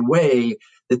such a way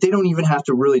that they don't even have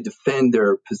to really defend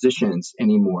their positions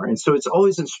anymore. And so it's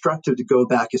always instructive to go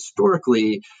back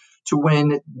historically to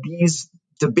when these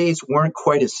debates weren't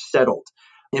quite as settled.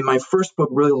 And my first book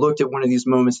really looked at one of these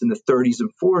moments in the 30s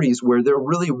and 40s where there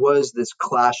really was this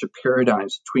clash of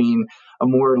paradigms between a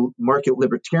more market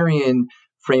libertarian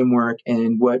framework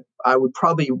and what I would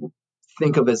probably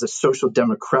think of as a social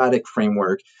democratic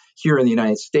framework here in the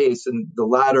United States, and the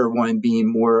latter one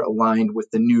being more aligned with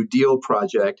the New Deal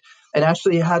project, and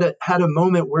actually had a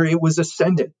moment where it was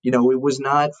ascendant. It was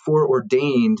not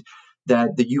foreordained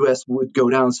that the U.S. would go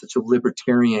down such a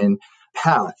libertarian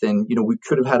path, and we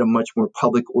could have had a much more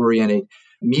public-oriented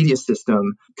media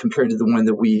system compared to the one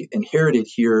that we inherited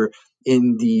here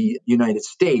in the United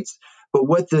States. But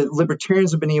what the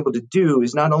libertarians have been able to do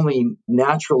is not only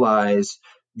naturalize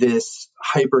this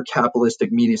hyper-capitalistic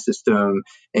media system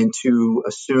and to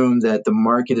assume that the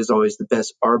market is always the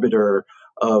best arbiter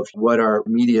of what our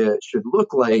media should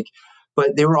look like,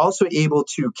 but they were also able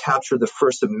to capture the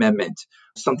First Amendment,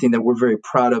 something that we're very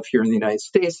proud of here in the United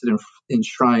States that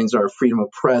enshrines our freedom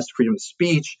of press, freedom of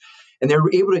speech. And they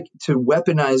were able to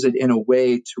weaponize it in a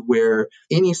way to where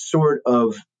any sort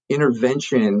of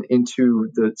intervention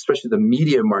into especially the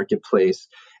media marketplace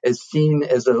is seen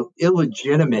as an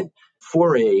illegitimate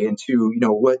foray into,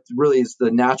 what really is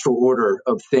the natural order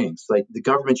of things. Like the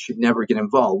government should never get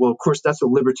involved. Well, of course, that's a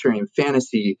libertarian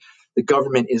fantasy. The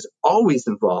government is always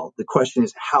involved. The question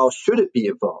is, how should it be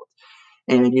involved?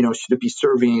 And, should it be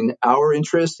serving our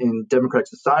interests in democratic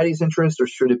society's interests, or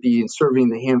should it be in serving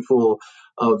the handful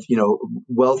of,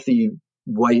 wealthy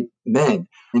white men?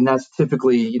 And that's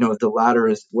typically, the latter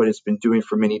is what it's been doing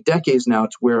for many decades now,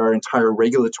 to where our entire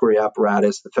regulatory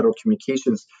apparatus, the Federal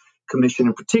Communications Commission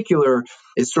in particular,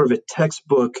 is sort of a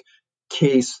textbook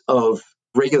case of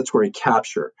regulatory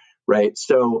capture, right?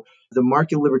 So the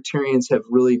market libertarians have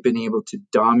really been able to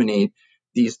dominate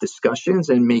these discussions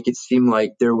and make it seem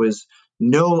like there was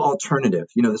no alternative.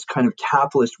 This kind of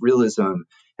capitalist realism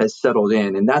has settled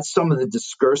in. And that's some of the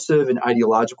discursive and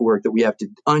ideological work that we have to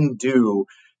undo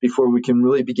before we can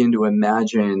really begin to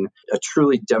imagine a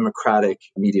truly democratic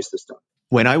media system.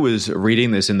 When I was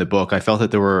reading this in the book, I felt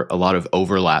that there were a lot of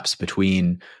overlaps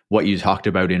between what you talked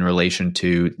about in relation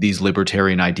to these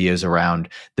libertarian ideas around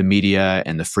the media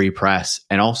and the free press,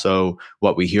 and also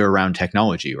what we hear around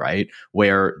technology, right?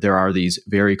 Where there are these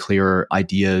very clear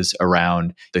ideas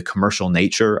around the commercial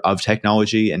nature of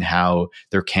technology and how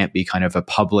there can't be kind of a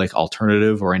public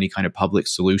alternative or any kind of public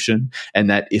solution. And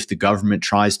that if the government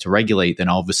tries to regulate, then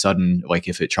all of a sudden, like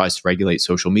if it tries to regulate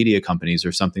social media companies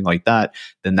or something like that,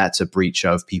 then that's a breach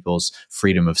of people's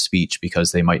freedom of speech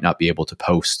because they might not be able to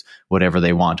post whatever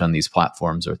they want on these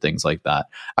platforms or things like that.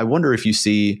 I wonder if you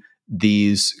see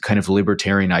these kind of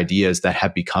libertarian ideas that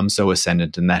have become so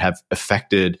ascendant and that have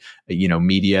affected,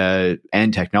 media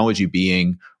and technology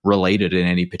being related in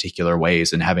any particular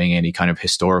ways and having any kind of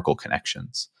historical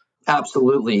connections.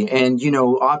 Absolutely. And,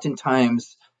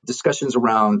 oftentimes discussions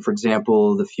around, for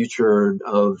example, the future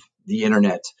of the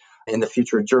internet and the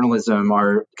future of journalism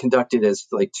are conducted as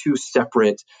like two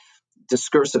separate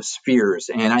discursive spheres.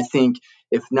 And I think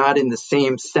if not in the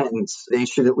same sentence, they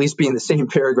should at least be in the same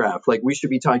paragraph. Like we should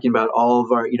be talking about all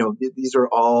of our, these are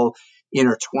all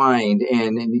intertwined.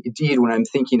 And indeed, when I'm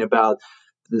thinking about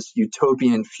this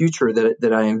utopian future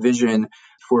that I envision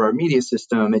for our media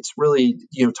system, it's really,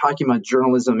 talking about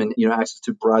journalism and, access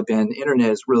to broadband internet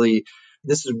is really,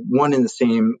 this is one in the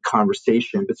same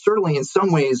conversation. But certainly in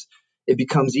some ways, it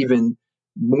becomes even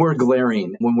more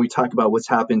glaring when we talk about what's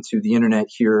happened to the internet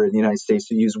here in the United States,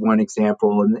 to use one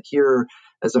example. And here,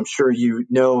 as I'm sure you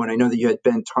know, and I know that you had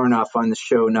Ben Tarnoff on the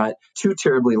show not too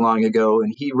terribly long ago,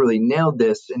 and he really nailed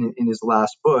this in his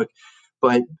last book.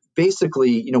 But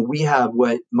basically, we have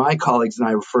what my colleagues and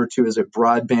I refer to as a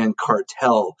broadband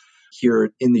cartel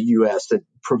here in the U.S. that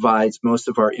provides most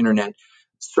of our internet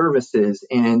services.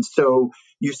 And so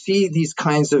you see these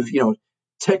kinds of,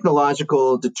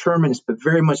 technological determinists, but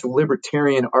very much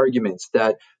libertarian arguments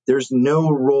that there's no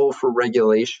role for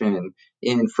regulation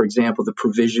in, for example, the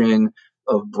provision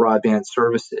of broadband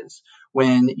services.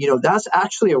 When, that's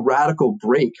actually a radical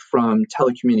break from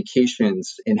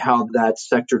telecommunications and how that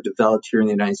sector developed here in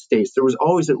the United States. There was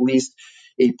always at least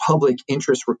a public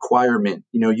interest requirement.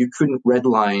 You couldn't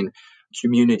redline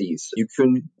communities. You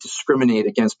couldn't discriminate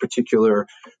against particular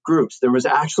groups. There was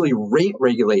actually rate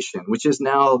regulation, which is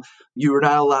now you are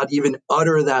not allowed to even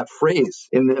utter that phrase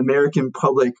in the American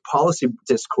public policy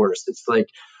discourse. It's like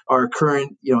our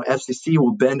current, FCC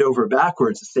will bend over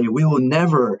backwards to say we will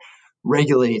never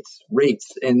regulate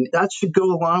rates, and that should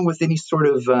go along with any sort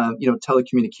of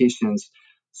telecommunications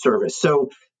service. So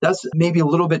that's maybe a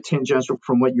little bit tangential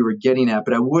from what you were getting at,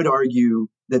 but I would argue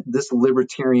that this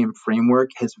libertarian framework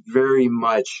has very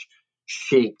much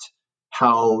shaped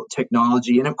how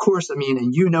technology, and of course, and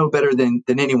better than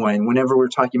anyone, whenever we're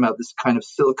talking about this kind of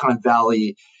Silicon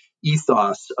Valley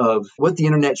ethos of what the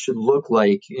internet should look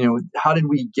like. How did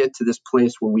we get to this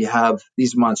place where we have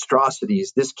these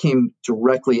monstrosities? This came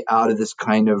directly out of this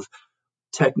kind of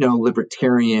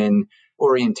techno-libertarian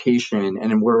orientation,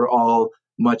 and we're all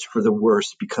much for the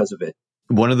worse because of it.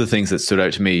 One of the things that stood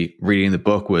out to me reading the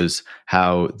book was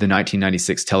how the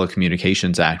 1996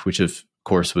 Telecommunications Act, which of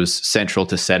course was central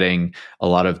to setting a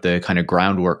lot of the kind of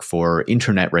groundwork for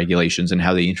internet regulations and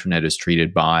how the internet is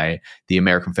treated by the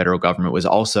American federal government, was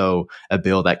also a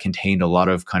bill that contained a lot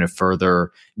of kind of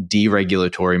further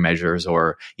deregulatory measures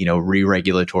or,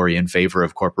 re-regulatory in favor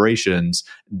of corporations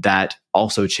that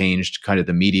also changed kind of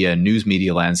the media and news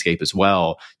media landscape as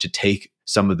well, to take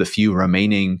some of the few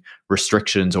remaining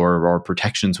restrictions or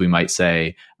protections, we might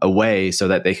say, away so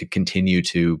that they could continue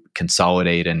to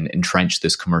consolidate and entrench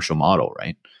this commercial model,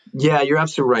 right? Yeah, you're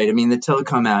absolutely right. I mean, the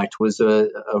Telecom Act was a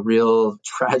real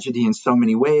tragedy in so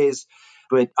many ways.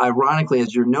 But ironically,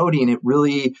 as you're noting, it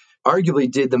really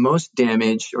arguably did the most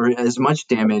damage, or as much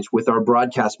damage, with our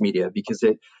broadcast media, because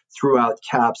it threw out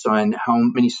caps on how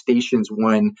many stations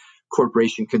one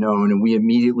corporation can own. And we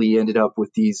immediately ended up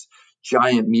with these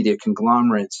giant media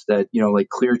conglomerates that, like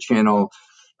Clear Channel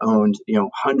owned,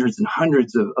 hundreds and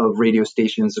hundreds of radio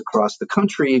stations across the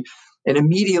country. And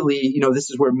immediately, this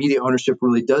is where media ownership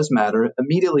really does matter,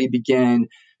 immediately began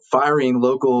firing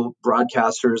local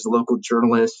broadcasters, local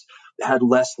journalists, had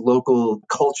less local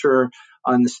culture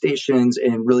on the stations,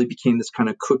 and really became this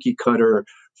kind of cookie cutter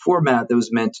format that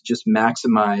was meant to just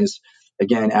maximize,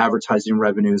 again, advertising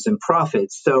revenues and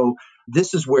profits. So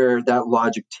this is where that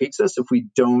logic takes us if we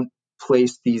don't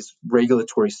place these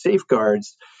regulatory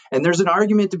safeguards. And there's an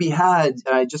argument to be had.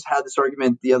 I just had this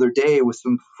argument the other day with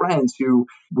some friends who,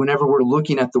 whenever we're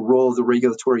looking at the role of the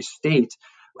regulatory state,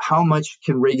 how much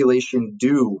can regulation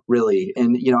do really?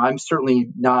 And, I'm certainly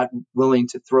not willing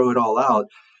to throw it all out,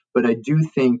 but I do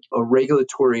think a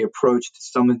regulatory approach to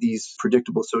some of these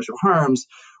predictable social harms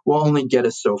will only get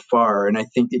us so far. And I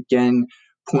think, again,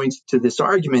 points to this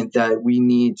argument that we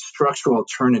need structural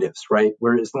alternatives, right?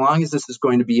 Where as long as this is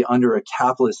going to be under a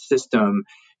capitalist system,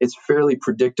 it's fairly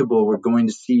predictable we're going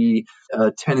to see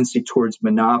a tendency towards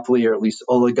monopoly, or at least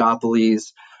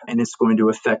oligopolies, and it's going to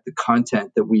affect the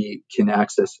content that we can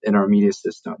access in our media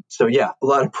system. So yeah, a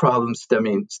lot of problems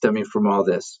stemming from all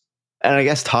this. And I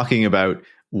guess talking about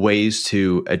ways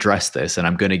to address this, and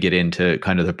I'm going to get into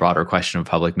kind of the broader question of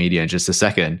public media in just a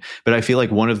second, but I feel like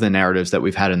one of the narratives that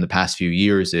we've had in the past few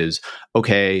years is,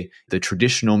 okay, the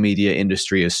traditional media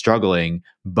industry is struggling,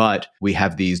 but we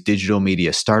have these digital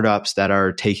media startups that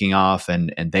are taking off,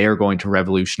 and they are going to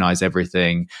revolutionize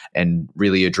everything and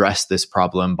really address this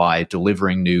problem by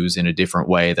delivering news in a different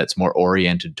way that's more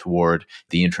oriented toward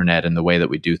the internet and the way that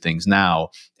we do things now.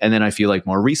 And then I feel like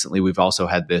more recently, we've also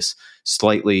had this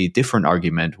slightly different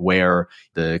argument where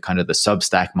the kind of the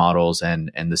Substack models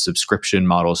and the subscription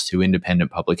models to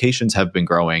independent publications have been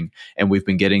growing. And we've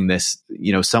been getting this,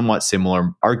 somewhat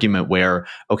similar argument where,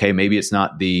 okay, maybe it's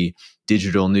not the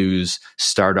digital news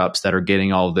startups that are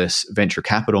getting all this venture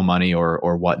capital money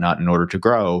or whatnot in order to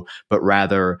grow, but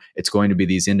rather it's going to be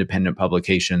these independent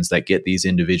publications that get these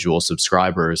individual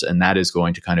subscribers, and that is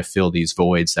going to kind of fill these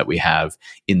voids that we have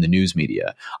in the news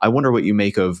media. I wonder what you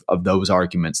make of those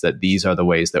arguments that these are the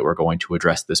ways that we're going to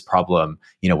address this problem,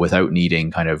 without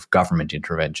needing kind of government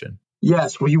intervention.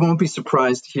 Yes, well, you won't be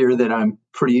surprised to hear that I'm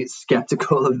pretty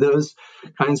skeptical of those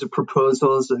kinds of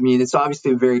proposals. I mean, it's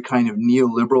obviously a very kind of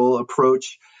neoliberal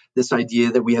approach, this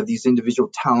idea that we have these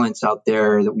individual talents out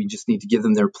there, that we just need to give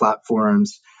them their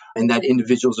platforms, and that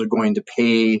individuals are going to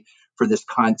pay for this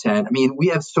content. I mean, we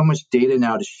have so much data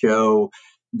now to show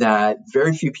that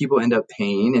very few people end up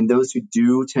paying, and those who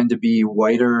do tend to be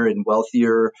whiter and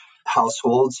wealthier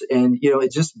households, and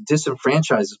it just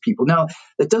disenfranchises people. Now,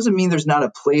 that doesn't mean there's not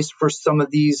a place for some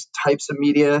of these types of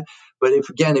media, but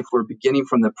if we're beginning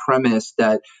from the premise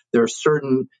that there are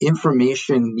certain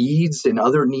information needs and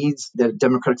other needs that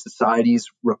democratic societies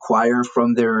require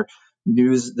from their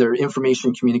news, their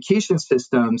information communication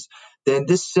systems, then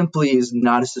this simply is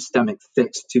not a systemic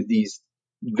fix to these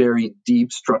very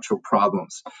deep structural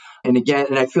problems. And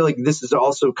I feel like this is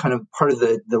also kind of part of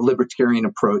the libertarian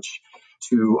approach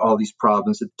to all these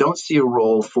problems, that don't see a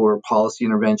role for policy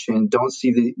intervention, don't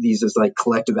see these as like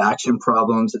collective action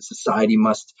problems that society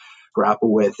must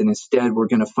grapple with. And instead, we're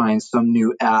going to find some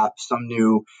new app, some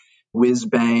new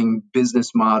whiz-bang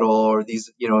business model, or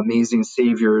these, amazing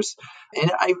saviors.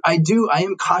 And I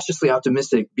am cautiously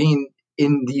optimistic. Being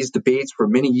in these debates for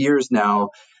many years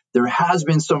now, there has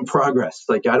been some progress.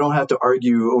 Like, I don't have to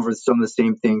argue over some of the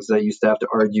same things that I used to have to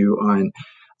argue on.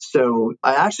 So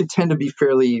I actually tend to be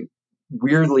fairly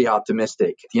weirdly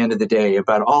optimistic at the end of the day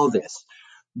about all this.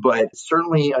 But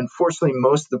certainly, unfortunately,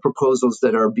 most of the proposals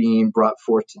that are being brought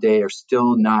forth today are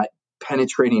still not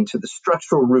penetrating to the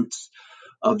structural roots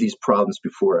of these problems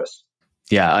before us.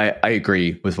 Yeah, I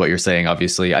agree with what you're saying,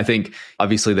 obviously. I think,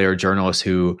 obviously, there are journalists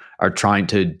who are trying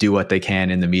to do what they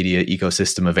can in the media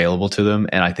ecosystem available to them.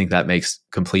 And I think that makes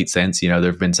complete sense. You know,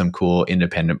 there have been some cool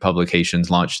independent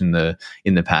publications launched in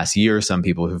the past year. Some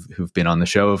people who've been on the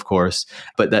show, of course,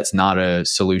 but that's not a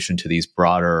solution to these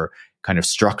broader kind of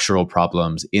structural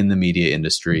problems in the media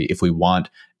industry. If we want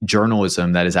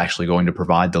journalism that is actually going to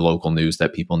provide the local news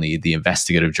that people need, the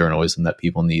investigative journalism that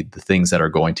people need, the things that are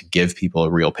going to give people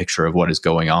a real picture of what is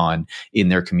going on in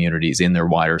their communities, in their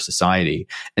wider society.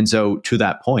 And so to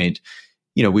that point,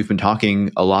 you know, we've been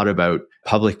talking a lot about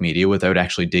public media without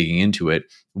actually digging into it.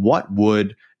 What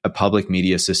would a public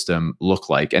media system look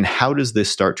like? And how does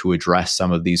this start to address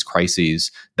some of these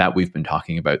crises that we've been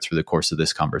talking about through the course of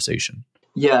this conversation?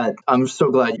 Yeah, I'm so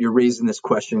glad you're raising this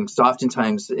question, because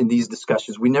oftentimes in these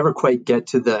discussions, we never quite get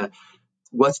to the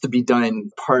what's to be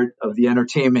done part of the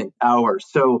entertainment hour.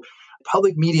 So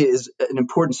public media is an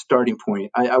important starting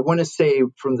point. I want to say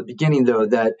from the beginning, though,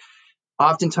 that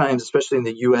oftentimes, especially in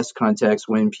the US context,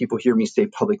 when people hear me say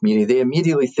public media, they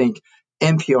immediately think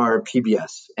NPR or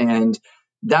PBS. And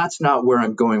that's not where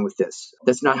I'm going with this.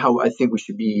 That's not how I think we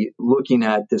should be looking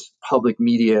at this public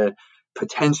media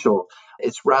potential.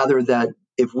 It's rather that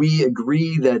if we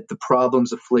agree that the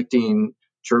problems afflicting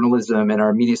journalism and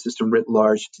our media system writ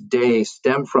large today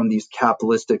stem from these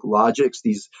capitalistic logics,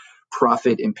 these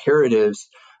profit imperatives,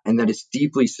 and that it's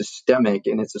deeply systemic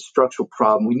and it's a structural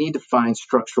problem, we need to find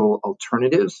structural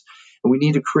alternatives. And we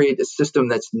need to create a system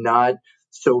that's not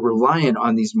so reliant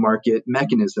on these market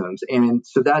mechanisms. And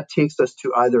so that takes us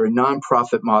to either a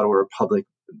nonprofit model or a public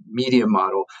media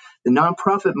model. The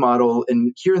nonprofit model,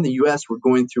 and here in the US, we're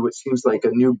going through what seems like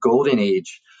a new golden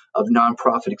age of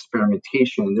nonprofit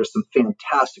experimentation. There's some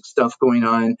fantastic stuff going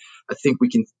on. I think we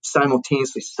can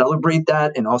simultaneously celebrate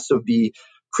that and also be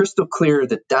crystal clear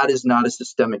that that is not a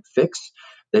systemic fix,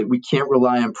 that we can't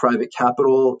rely on private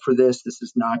capital for this. This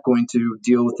is not going to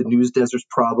deal with the news deserts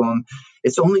problem.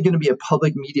 It's only going to be a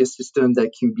public media system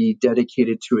that can be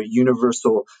dedicated to a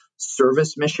universal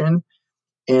service mission.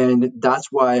 And that's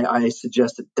why I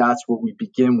suggest that that's what we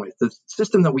begin with. The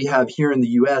system that we have here in the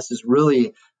US is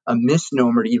really a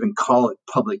misnomer to even call it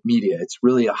public media. It's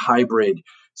really a hybrid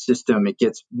system. It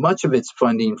gets much of its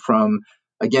funding from,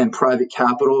 again, private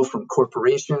capital, from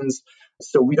corporations.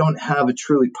 So we don't have a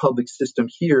truly public system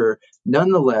here.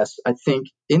 Nonetheless, I think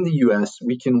in the US,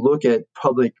 we can look at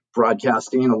public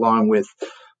broadcasting along with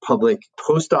public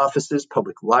post offices,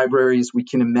 public libraries. We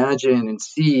can imagine and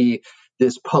see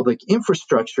this public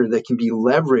infrastructure that can be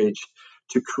leveraged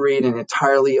to create an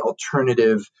entirely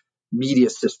alternative media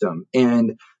system.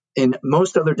 And in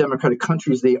most other democratic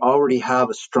countries, they already have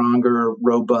a stronger,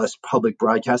 robust public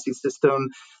broadcasting system.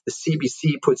 The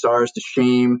CBC puts ours to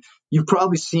shame. You've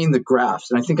probably seen the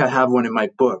graphs, and I think I have one in my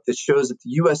book that shows that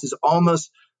the U.S. is almost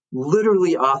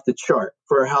literally off the chart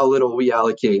for how little we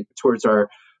allocate towards our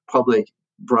public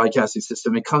broadcasting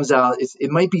system. It comes out,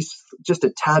 it might be just a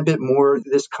tad bit more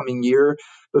this coming year,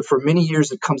 but for many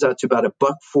years, it comes out to about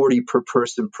 $1.40 per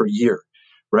person per year,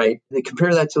 right? They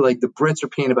compare that to like the Brits are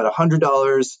paying about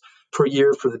 $100 per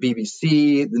year for the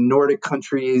BBC. The Nordic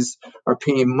countries are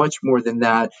paying much more than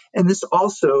that. And this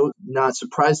also, not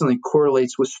surprisingly,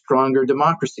 correlates with stronger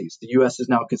democracies. The US is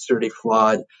now considered a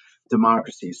flawed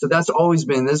democracy. So that's always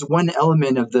been, there's one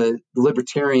element of the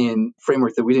libertarian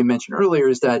framework that we didn't mention earlier,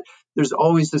 is that there's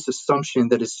always this assumption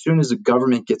that as soon as a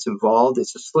government gets involved,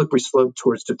 it's a slippery slope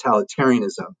towards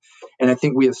totalitarianism. And I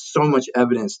think we have so much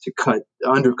evidence to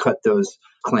undercut those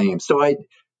claims. So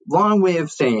long way of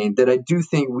saying that I do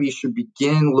think we should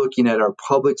begin looking at our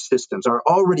public systems, our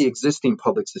already existing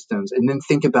public systems, and then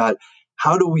think about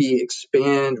how do we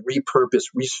expand, repurpose,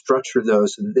 restructure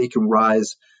those so that they can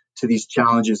rise to these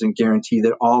challenges and guarantee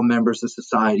that all members of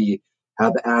society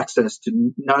have access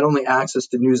to not only access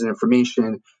to news and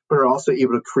information, but are also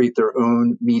able to create their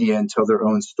own media and tell their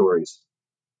own stories.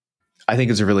 I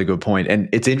think it's a really good point. And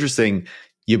it's interesting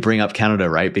you bring up Canada,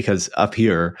 right? Because up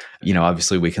here, you know,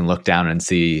 obviously we can look down and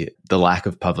see the lack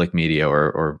of public media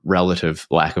or relative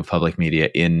lack of public media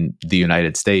in the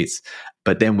United States.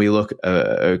 But then we look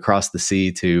across the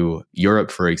sea to Europe,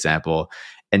 for example,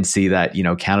 and see that, you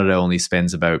know, Canada only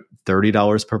spends about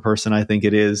 $30 per person, I think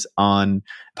it is, on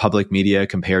public media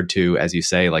compared to, as you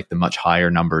say, like the much higher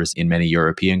numbers in many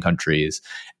European countries.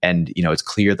 And, you know, it's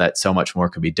clear that so much more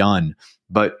could be done.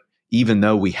 But even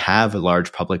though we have a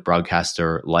large public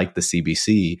broadcaster like the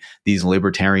CBC, these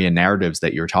libertarian narratives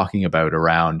that you're talking about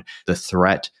around the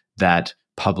threat that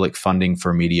public funding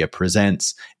for media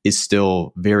presents is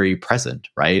still very present,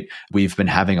 right? We've been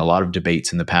having a lot of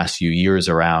debates in the past few years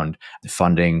around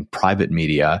funding private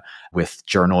media with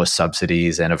journalist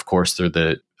subsidies, and of course through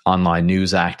the Online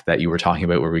News Act that you were talking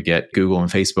about, where we get Google and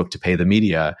Facebook to pay the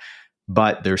media.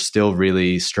 But there's still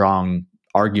really strong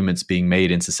arguments being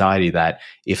made in society that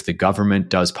if the government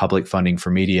does public funding for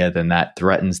media, then that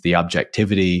threatens the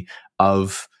objectivity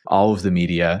of all of the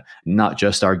media, not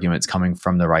just arguments coming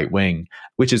from the right wing,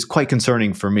 which is quite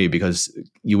concerning for me, because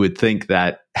you would think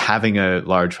that having a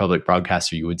large public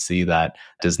broadcaster, you would see that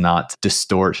does not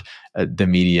distort the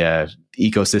media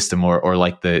ecosystem or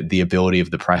like the ability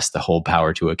of the press to hold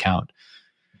power to account.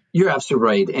 You're absolutely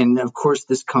right. And of course,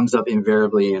 this comes up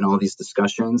invariably in all these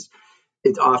discussions.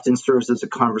 It often serves as a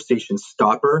conversation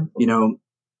stopper.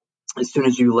 As soon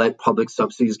as you let public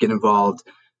subsidies get involved,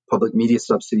 public media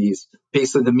subsidies,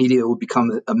 basically the media will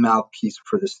become a mouthpiece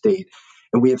for the state.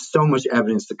 And we have so much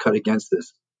evidence to cut against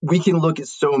this. We can look at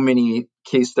so many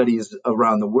case studies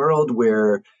around the world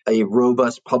where a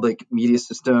robust public media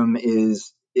system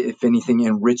is, if anything,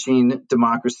 enriching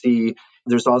democracy.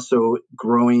 There's also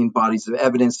growing bodies of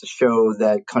evidence to show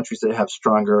that countries that have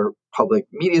stronger public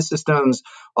media systems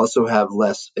also have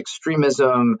less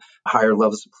extremism, higher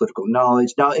levels of political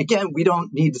knowledge. Now, again, we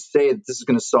don't need to say that this is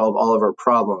going to solve all of our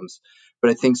problems, but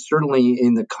I think certainly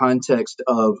in the context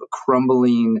of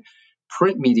crumbling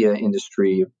print media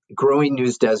industry, growing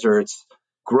news deserts,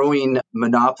 growing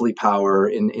monopoly power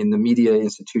in the media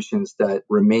institutions that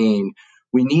remain,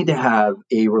 we need to have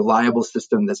a reliable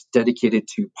system that's dedicated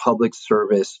to public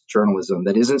service journalism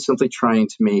that isn't simply trying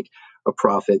to make a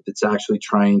profit, that's actually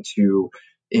trying to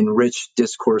enrich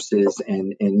discourses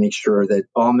and make sure that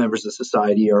all members of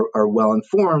society are well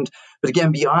informed. But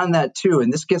again, beyond that too,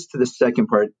 and this gets to the second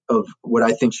part of what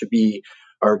I think should be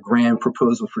our grand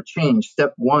proposal for change.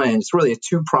 Step one, it's really a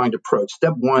two-pronged approach.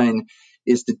 Step one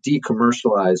is to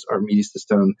decommercialize our media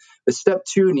system. But step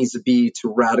two needs to be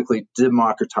to radically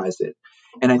democratize it.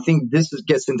 And I think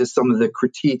gets into some of the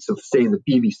critiques of, say, the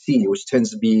BBC, which tends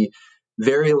to be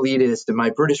very elitist. And my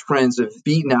British friends have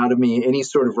beaten out of me any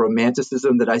sort of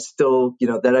romanticism that I still,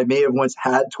 that I may have once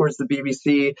had towards the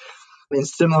BBC. And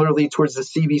similarly towards the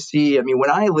CBC. I mean,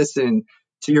 when I listen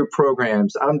to your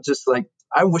programs, I'm just like,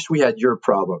 I wish we had your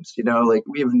problems.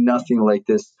 We have nothing like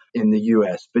this in the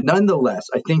US. But nonetheless,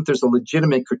 I think there's a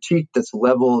legitimate critique that's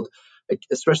leveled,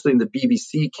 especially in the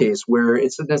BBC case, where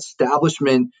it's an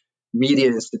establishment media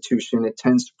institution. It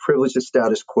tends to privilege the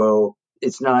status quo.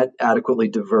 It's not adequately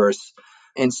diverse.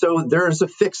 And so there's a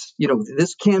fix,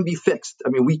 this can be fixed. I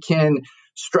mean, we can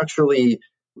structurally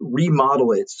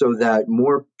remodel it so that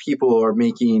more people are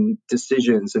making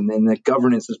decisions and then the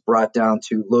governance is brought down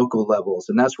to local levels.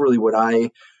 And that's really what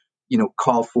I,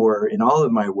 call for in all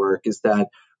of my work, is that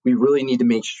we really need to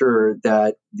make sure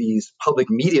that these public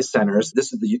media centers,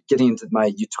 this is getting into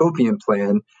my utopian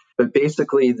plan, but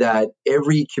basically that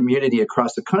every community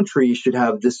across the country should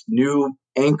have this new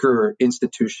anchor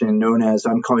institution known as,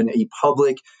 I'm calling it a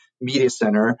public media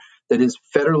center, that is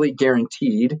federally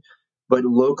guaranteed, but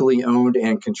locally owned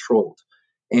and controlled.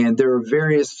 And there are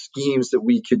various schemes that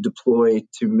we could deploy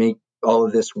to make all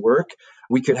of this work.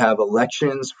 We could have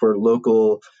elections for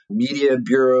local media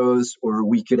bureaus, or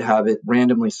we could have it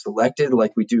randomly selected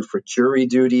like we do for jury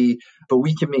duty. But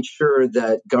we can make sure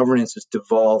that governance is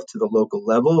devolved to the local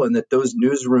level and that those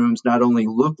newsrooms not only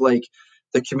look like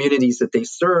the communities that they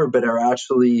serve, but are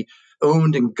actually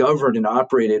owned and governed and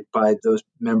operated by those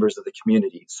members of the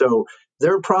community. So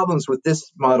there are problems with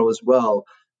this model as well.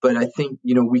 But I think,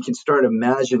 we can start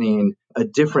imagining a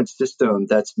different system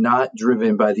that's not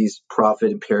driven by these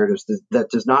profit imperatives,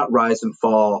 that does not rise and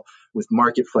fall with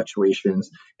market fluctuations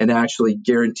and actually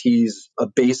guarantees a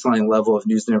baseline level of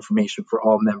news and information for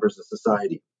all members of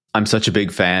society. I'm such a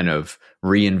big fan of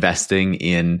reinvesting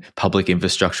in public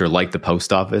infrastructure like the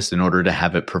post office in order to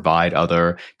have it provide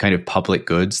other kind of public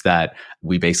goods that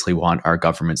we basically want our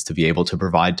governments to be able to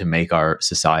provide to make our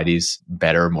societies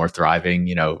better, more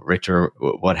thriving, richer,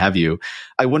 what have you.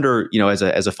 I wonder, as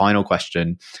a final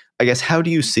question, I guess, how do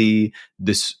you see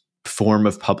this form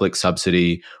of public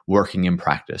subsidy working in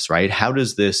practice, right? How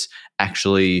does this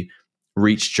actually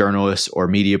reach journalists or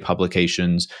media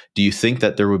publications? Do you think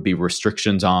that there would be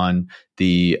restrictions on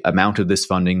the amount of this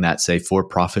funding that, say,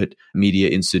 for-profit media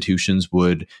institutions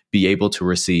would be able to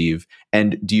receive?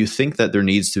 And do you think that there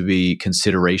needs to be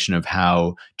consideration of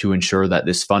how to ensure that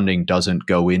this funding doesn't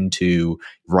go into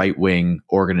right-wing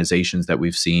organizations that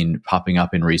we've seen popping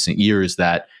up in recent years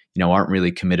that, aren't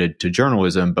really committed to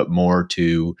journalism, but more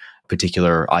to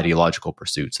particular ideological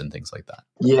pursuits and things like that?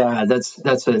 Yeah,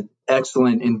 that's an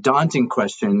excellent and daunting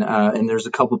question. And there's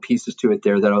a couple pieces to it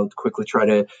there that I'll quickly try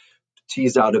to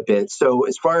tease out a bit. So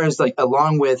as far as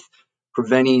along with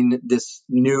preventing this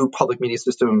new public media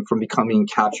system from becoming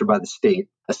captured by the state,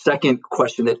 a second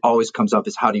question that always comes up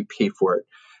is how do you pay for it?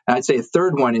 And I'd say a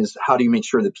third one is how do you make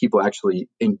sure that people actually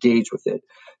engage with it?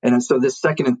 And so this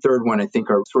second and third one, I think,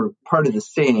 are sort of part of the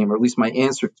same, or at least my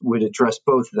answer would address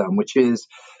both of them, which is,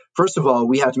 first of all,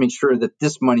 we have to make sure that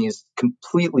this money is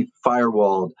completely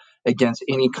firewalled against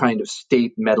any kind of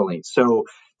state meddling. So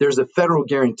there's a federal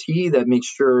guarantee that makes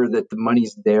sure that the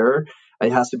money's there.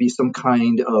 It has to be some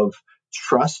kind of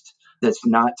trust that's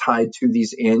not tied to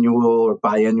these annual or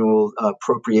biannual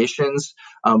appropriations,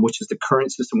 which is the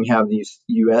current system we have in the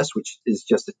U.S., which is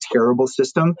just a terrible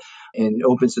system and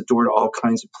opens the door to all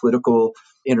kinds of political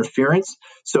interference.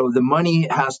 So the money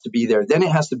has to be there. Then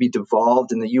it has to be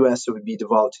devolved. In the U.S., it would be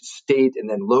devolved to state and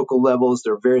then local levels.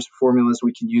 There are various formulas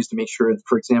we can use to make sure that,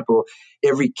 for example,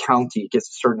 every county gets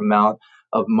a certain amount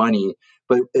of money.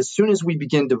 But as soon as we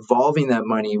begin devolving that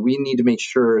money, we need to make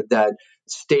sure that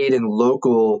state and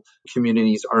local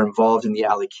communities are involved in the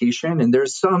allocation. And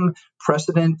there's some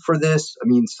precedent for this. I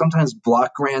mean, sometimes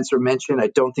block grants are mentioned. I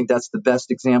don't think that's the best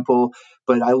example,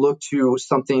 but I look to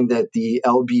something that the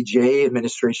LBJ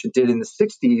administration did in the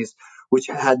 60s, which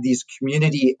had these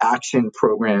community action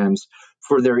programs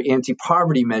for their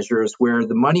anti-poverty measures, where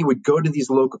the money would go to these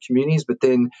local communities, but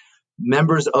then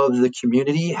members of the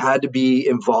community had to be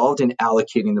involved in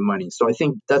allocating the money. So I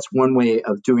think that's one way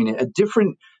of doing it. A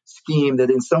different scheme that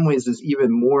in some ways is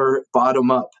even more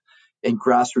bottom-up and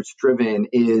grassroots-driven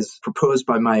is proposed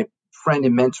by my friend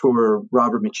and mentor,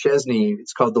 Robert McChesney.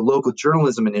 It's called the Local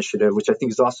Journalism Initiative, which I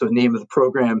think is also the name of the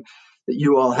program that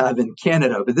you all have in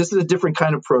Canada. But this is a different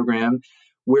kind of program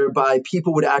whereby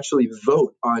people would actually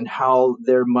vote on how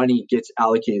their money gets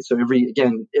allocated. So every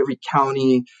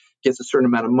county gets a certain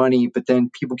amount of money, but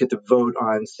then people get to vote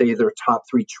on, say, their top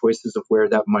 3 choices of where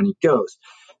that money goes.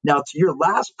 Now, to your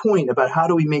last point about how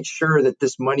do we make sure that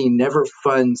this money never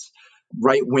funds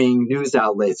right-wing news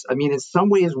outlets, I mean, in some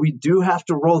ways, we do have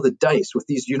to roll the dice with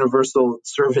these universal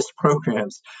service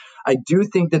programs. I do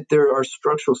think that there are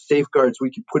structural safeguards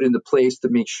we can put into place to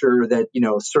make sure that,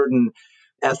 certain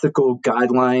ethical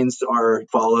guidelines are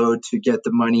followed to get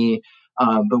the money.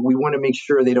 But we want to make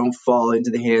sure they don't fall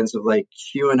into the hands of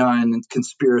QAnon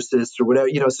conspiracists or whatever,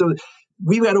 So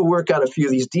we've got to work out a few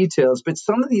of these details, but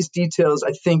some of these details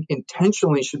I think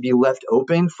intentionally should be left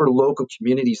open for local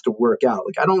communities to work out.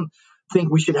 I don't think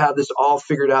we should have this all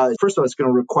figured out. First of all, it's going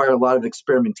to require a lot of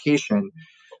experimentation,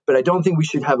 but I don't think we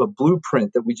should have a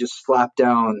blueprint that we just slap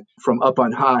down from up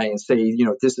on high and say,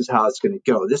 this is how it's going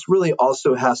to go. This really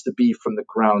also has to be from the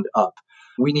ground up.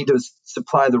 We need to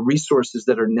supply the resources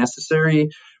that are necessary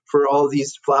for all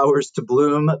these flowers to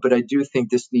bloom. But I do think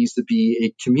this needs to be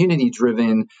a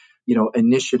community-driven,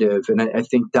 initiative. And I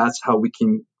think that's how we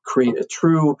can create a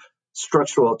true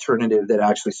structural alternative that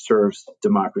actually serves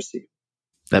democracy.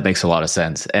 That makes a lot of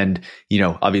sense. And,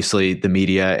 obviously the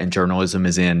media and journalism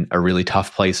is in a really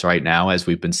tough place right now, as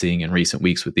we've been seeing in recent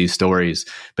weeks with these stories.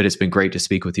 But it's been great to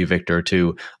speak with you, Victor,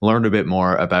 to learn a bit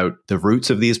more about the roots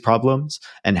of these problems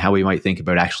and how we might think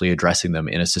about actually addressing them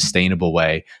in a sustainable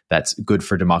way that's good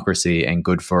for democracy and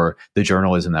good for the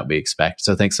journalism that we expect.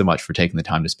 So thanks so much for taking the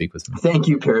time to speak with me. Thank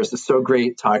you, Paris. It's so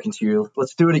great talking to you.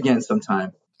 Let's do it again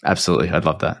sometime. Absolutely. I'd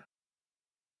love that.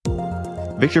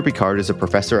 Victor Pickard is a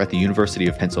professor at the University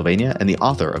of Pennsylvania and the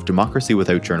author of Democracy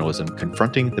Without Journalism,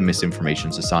 Confronting the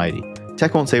Misinformation Society.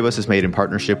 Tech Won't Save Us is made in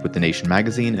partnership with The Nation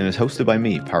magazine and is hosted by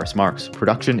me, Paris Marks.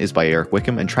 Production is by Eric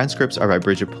Wickham and transcripts are by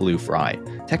Bridget Pallou-Fry.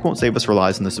 Tech Won't Save Us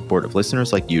relies on the support of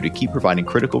listeners like you to keep providing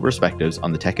critical perspectives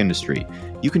on the tech industry.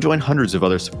 You can join hundreds of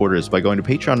other supporters by going to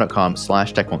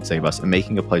patreon.com/techwon'tsaveus and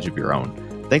making a pledge of your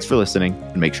own. Thanks for listening,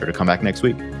 and make sure to come back next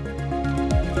week.